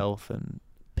Harbour Health and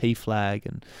PFLAG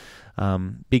and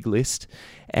big list,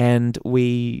 and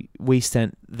we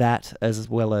sent that, as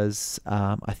well as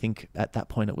I think at that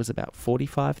point it was about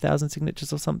 45,000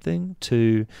 signatures or something,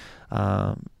 to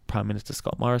Prime Minister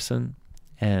Scott Morrison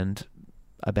and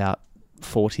about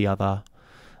 40 other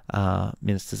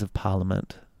ministers of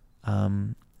Parliament,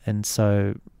 and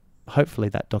so hopefully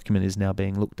that document is now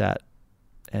being looked at,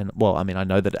 and well, I mean, I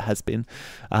know that it has been.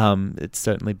 It's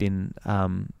certainly been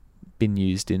been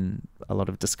used in a lot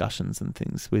of discussions and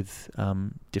things with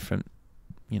different,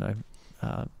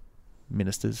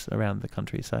 ministers around the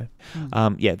country. So,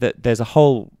 there's a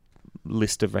whole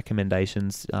list of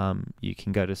recommendations. You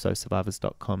can go to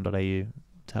sosurvivors.com.au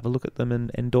to have a look at them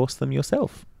and endorse them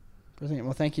yourself. Brilliant.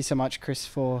 Well, thank you so much, Chris,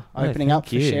 for opening up,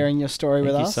 for sharing your story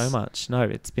with us. Thank you so much. No,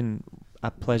 it's been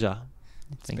a pleasure.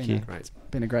 Thank you. It's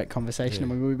been a great conversation,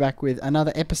 and we'll be back with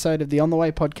another episode of the On The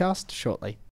Way podcast shortly.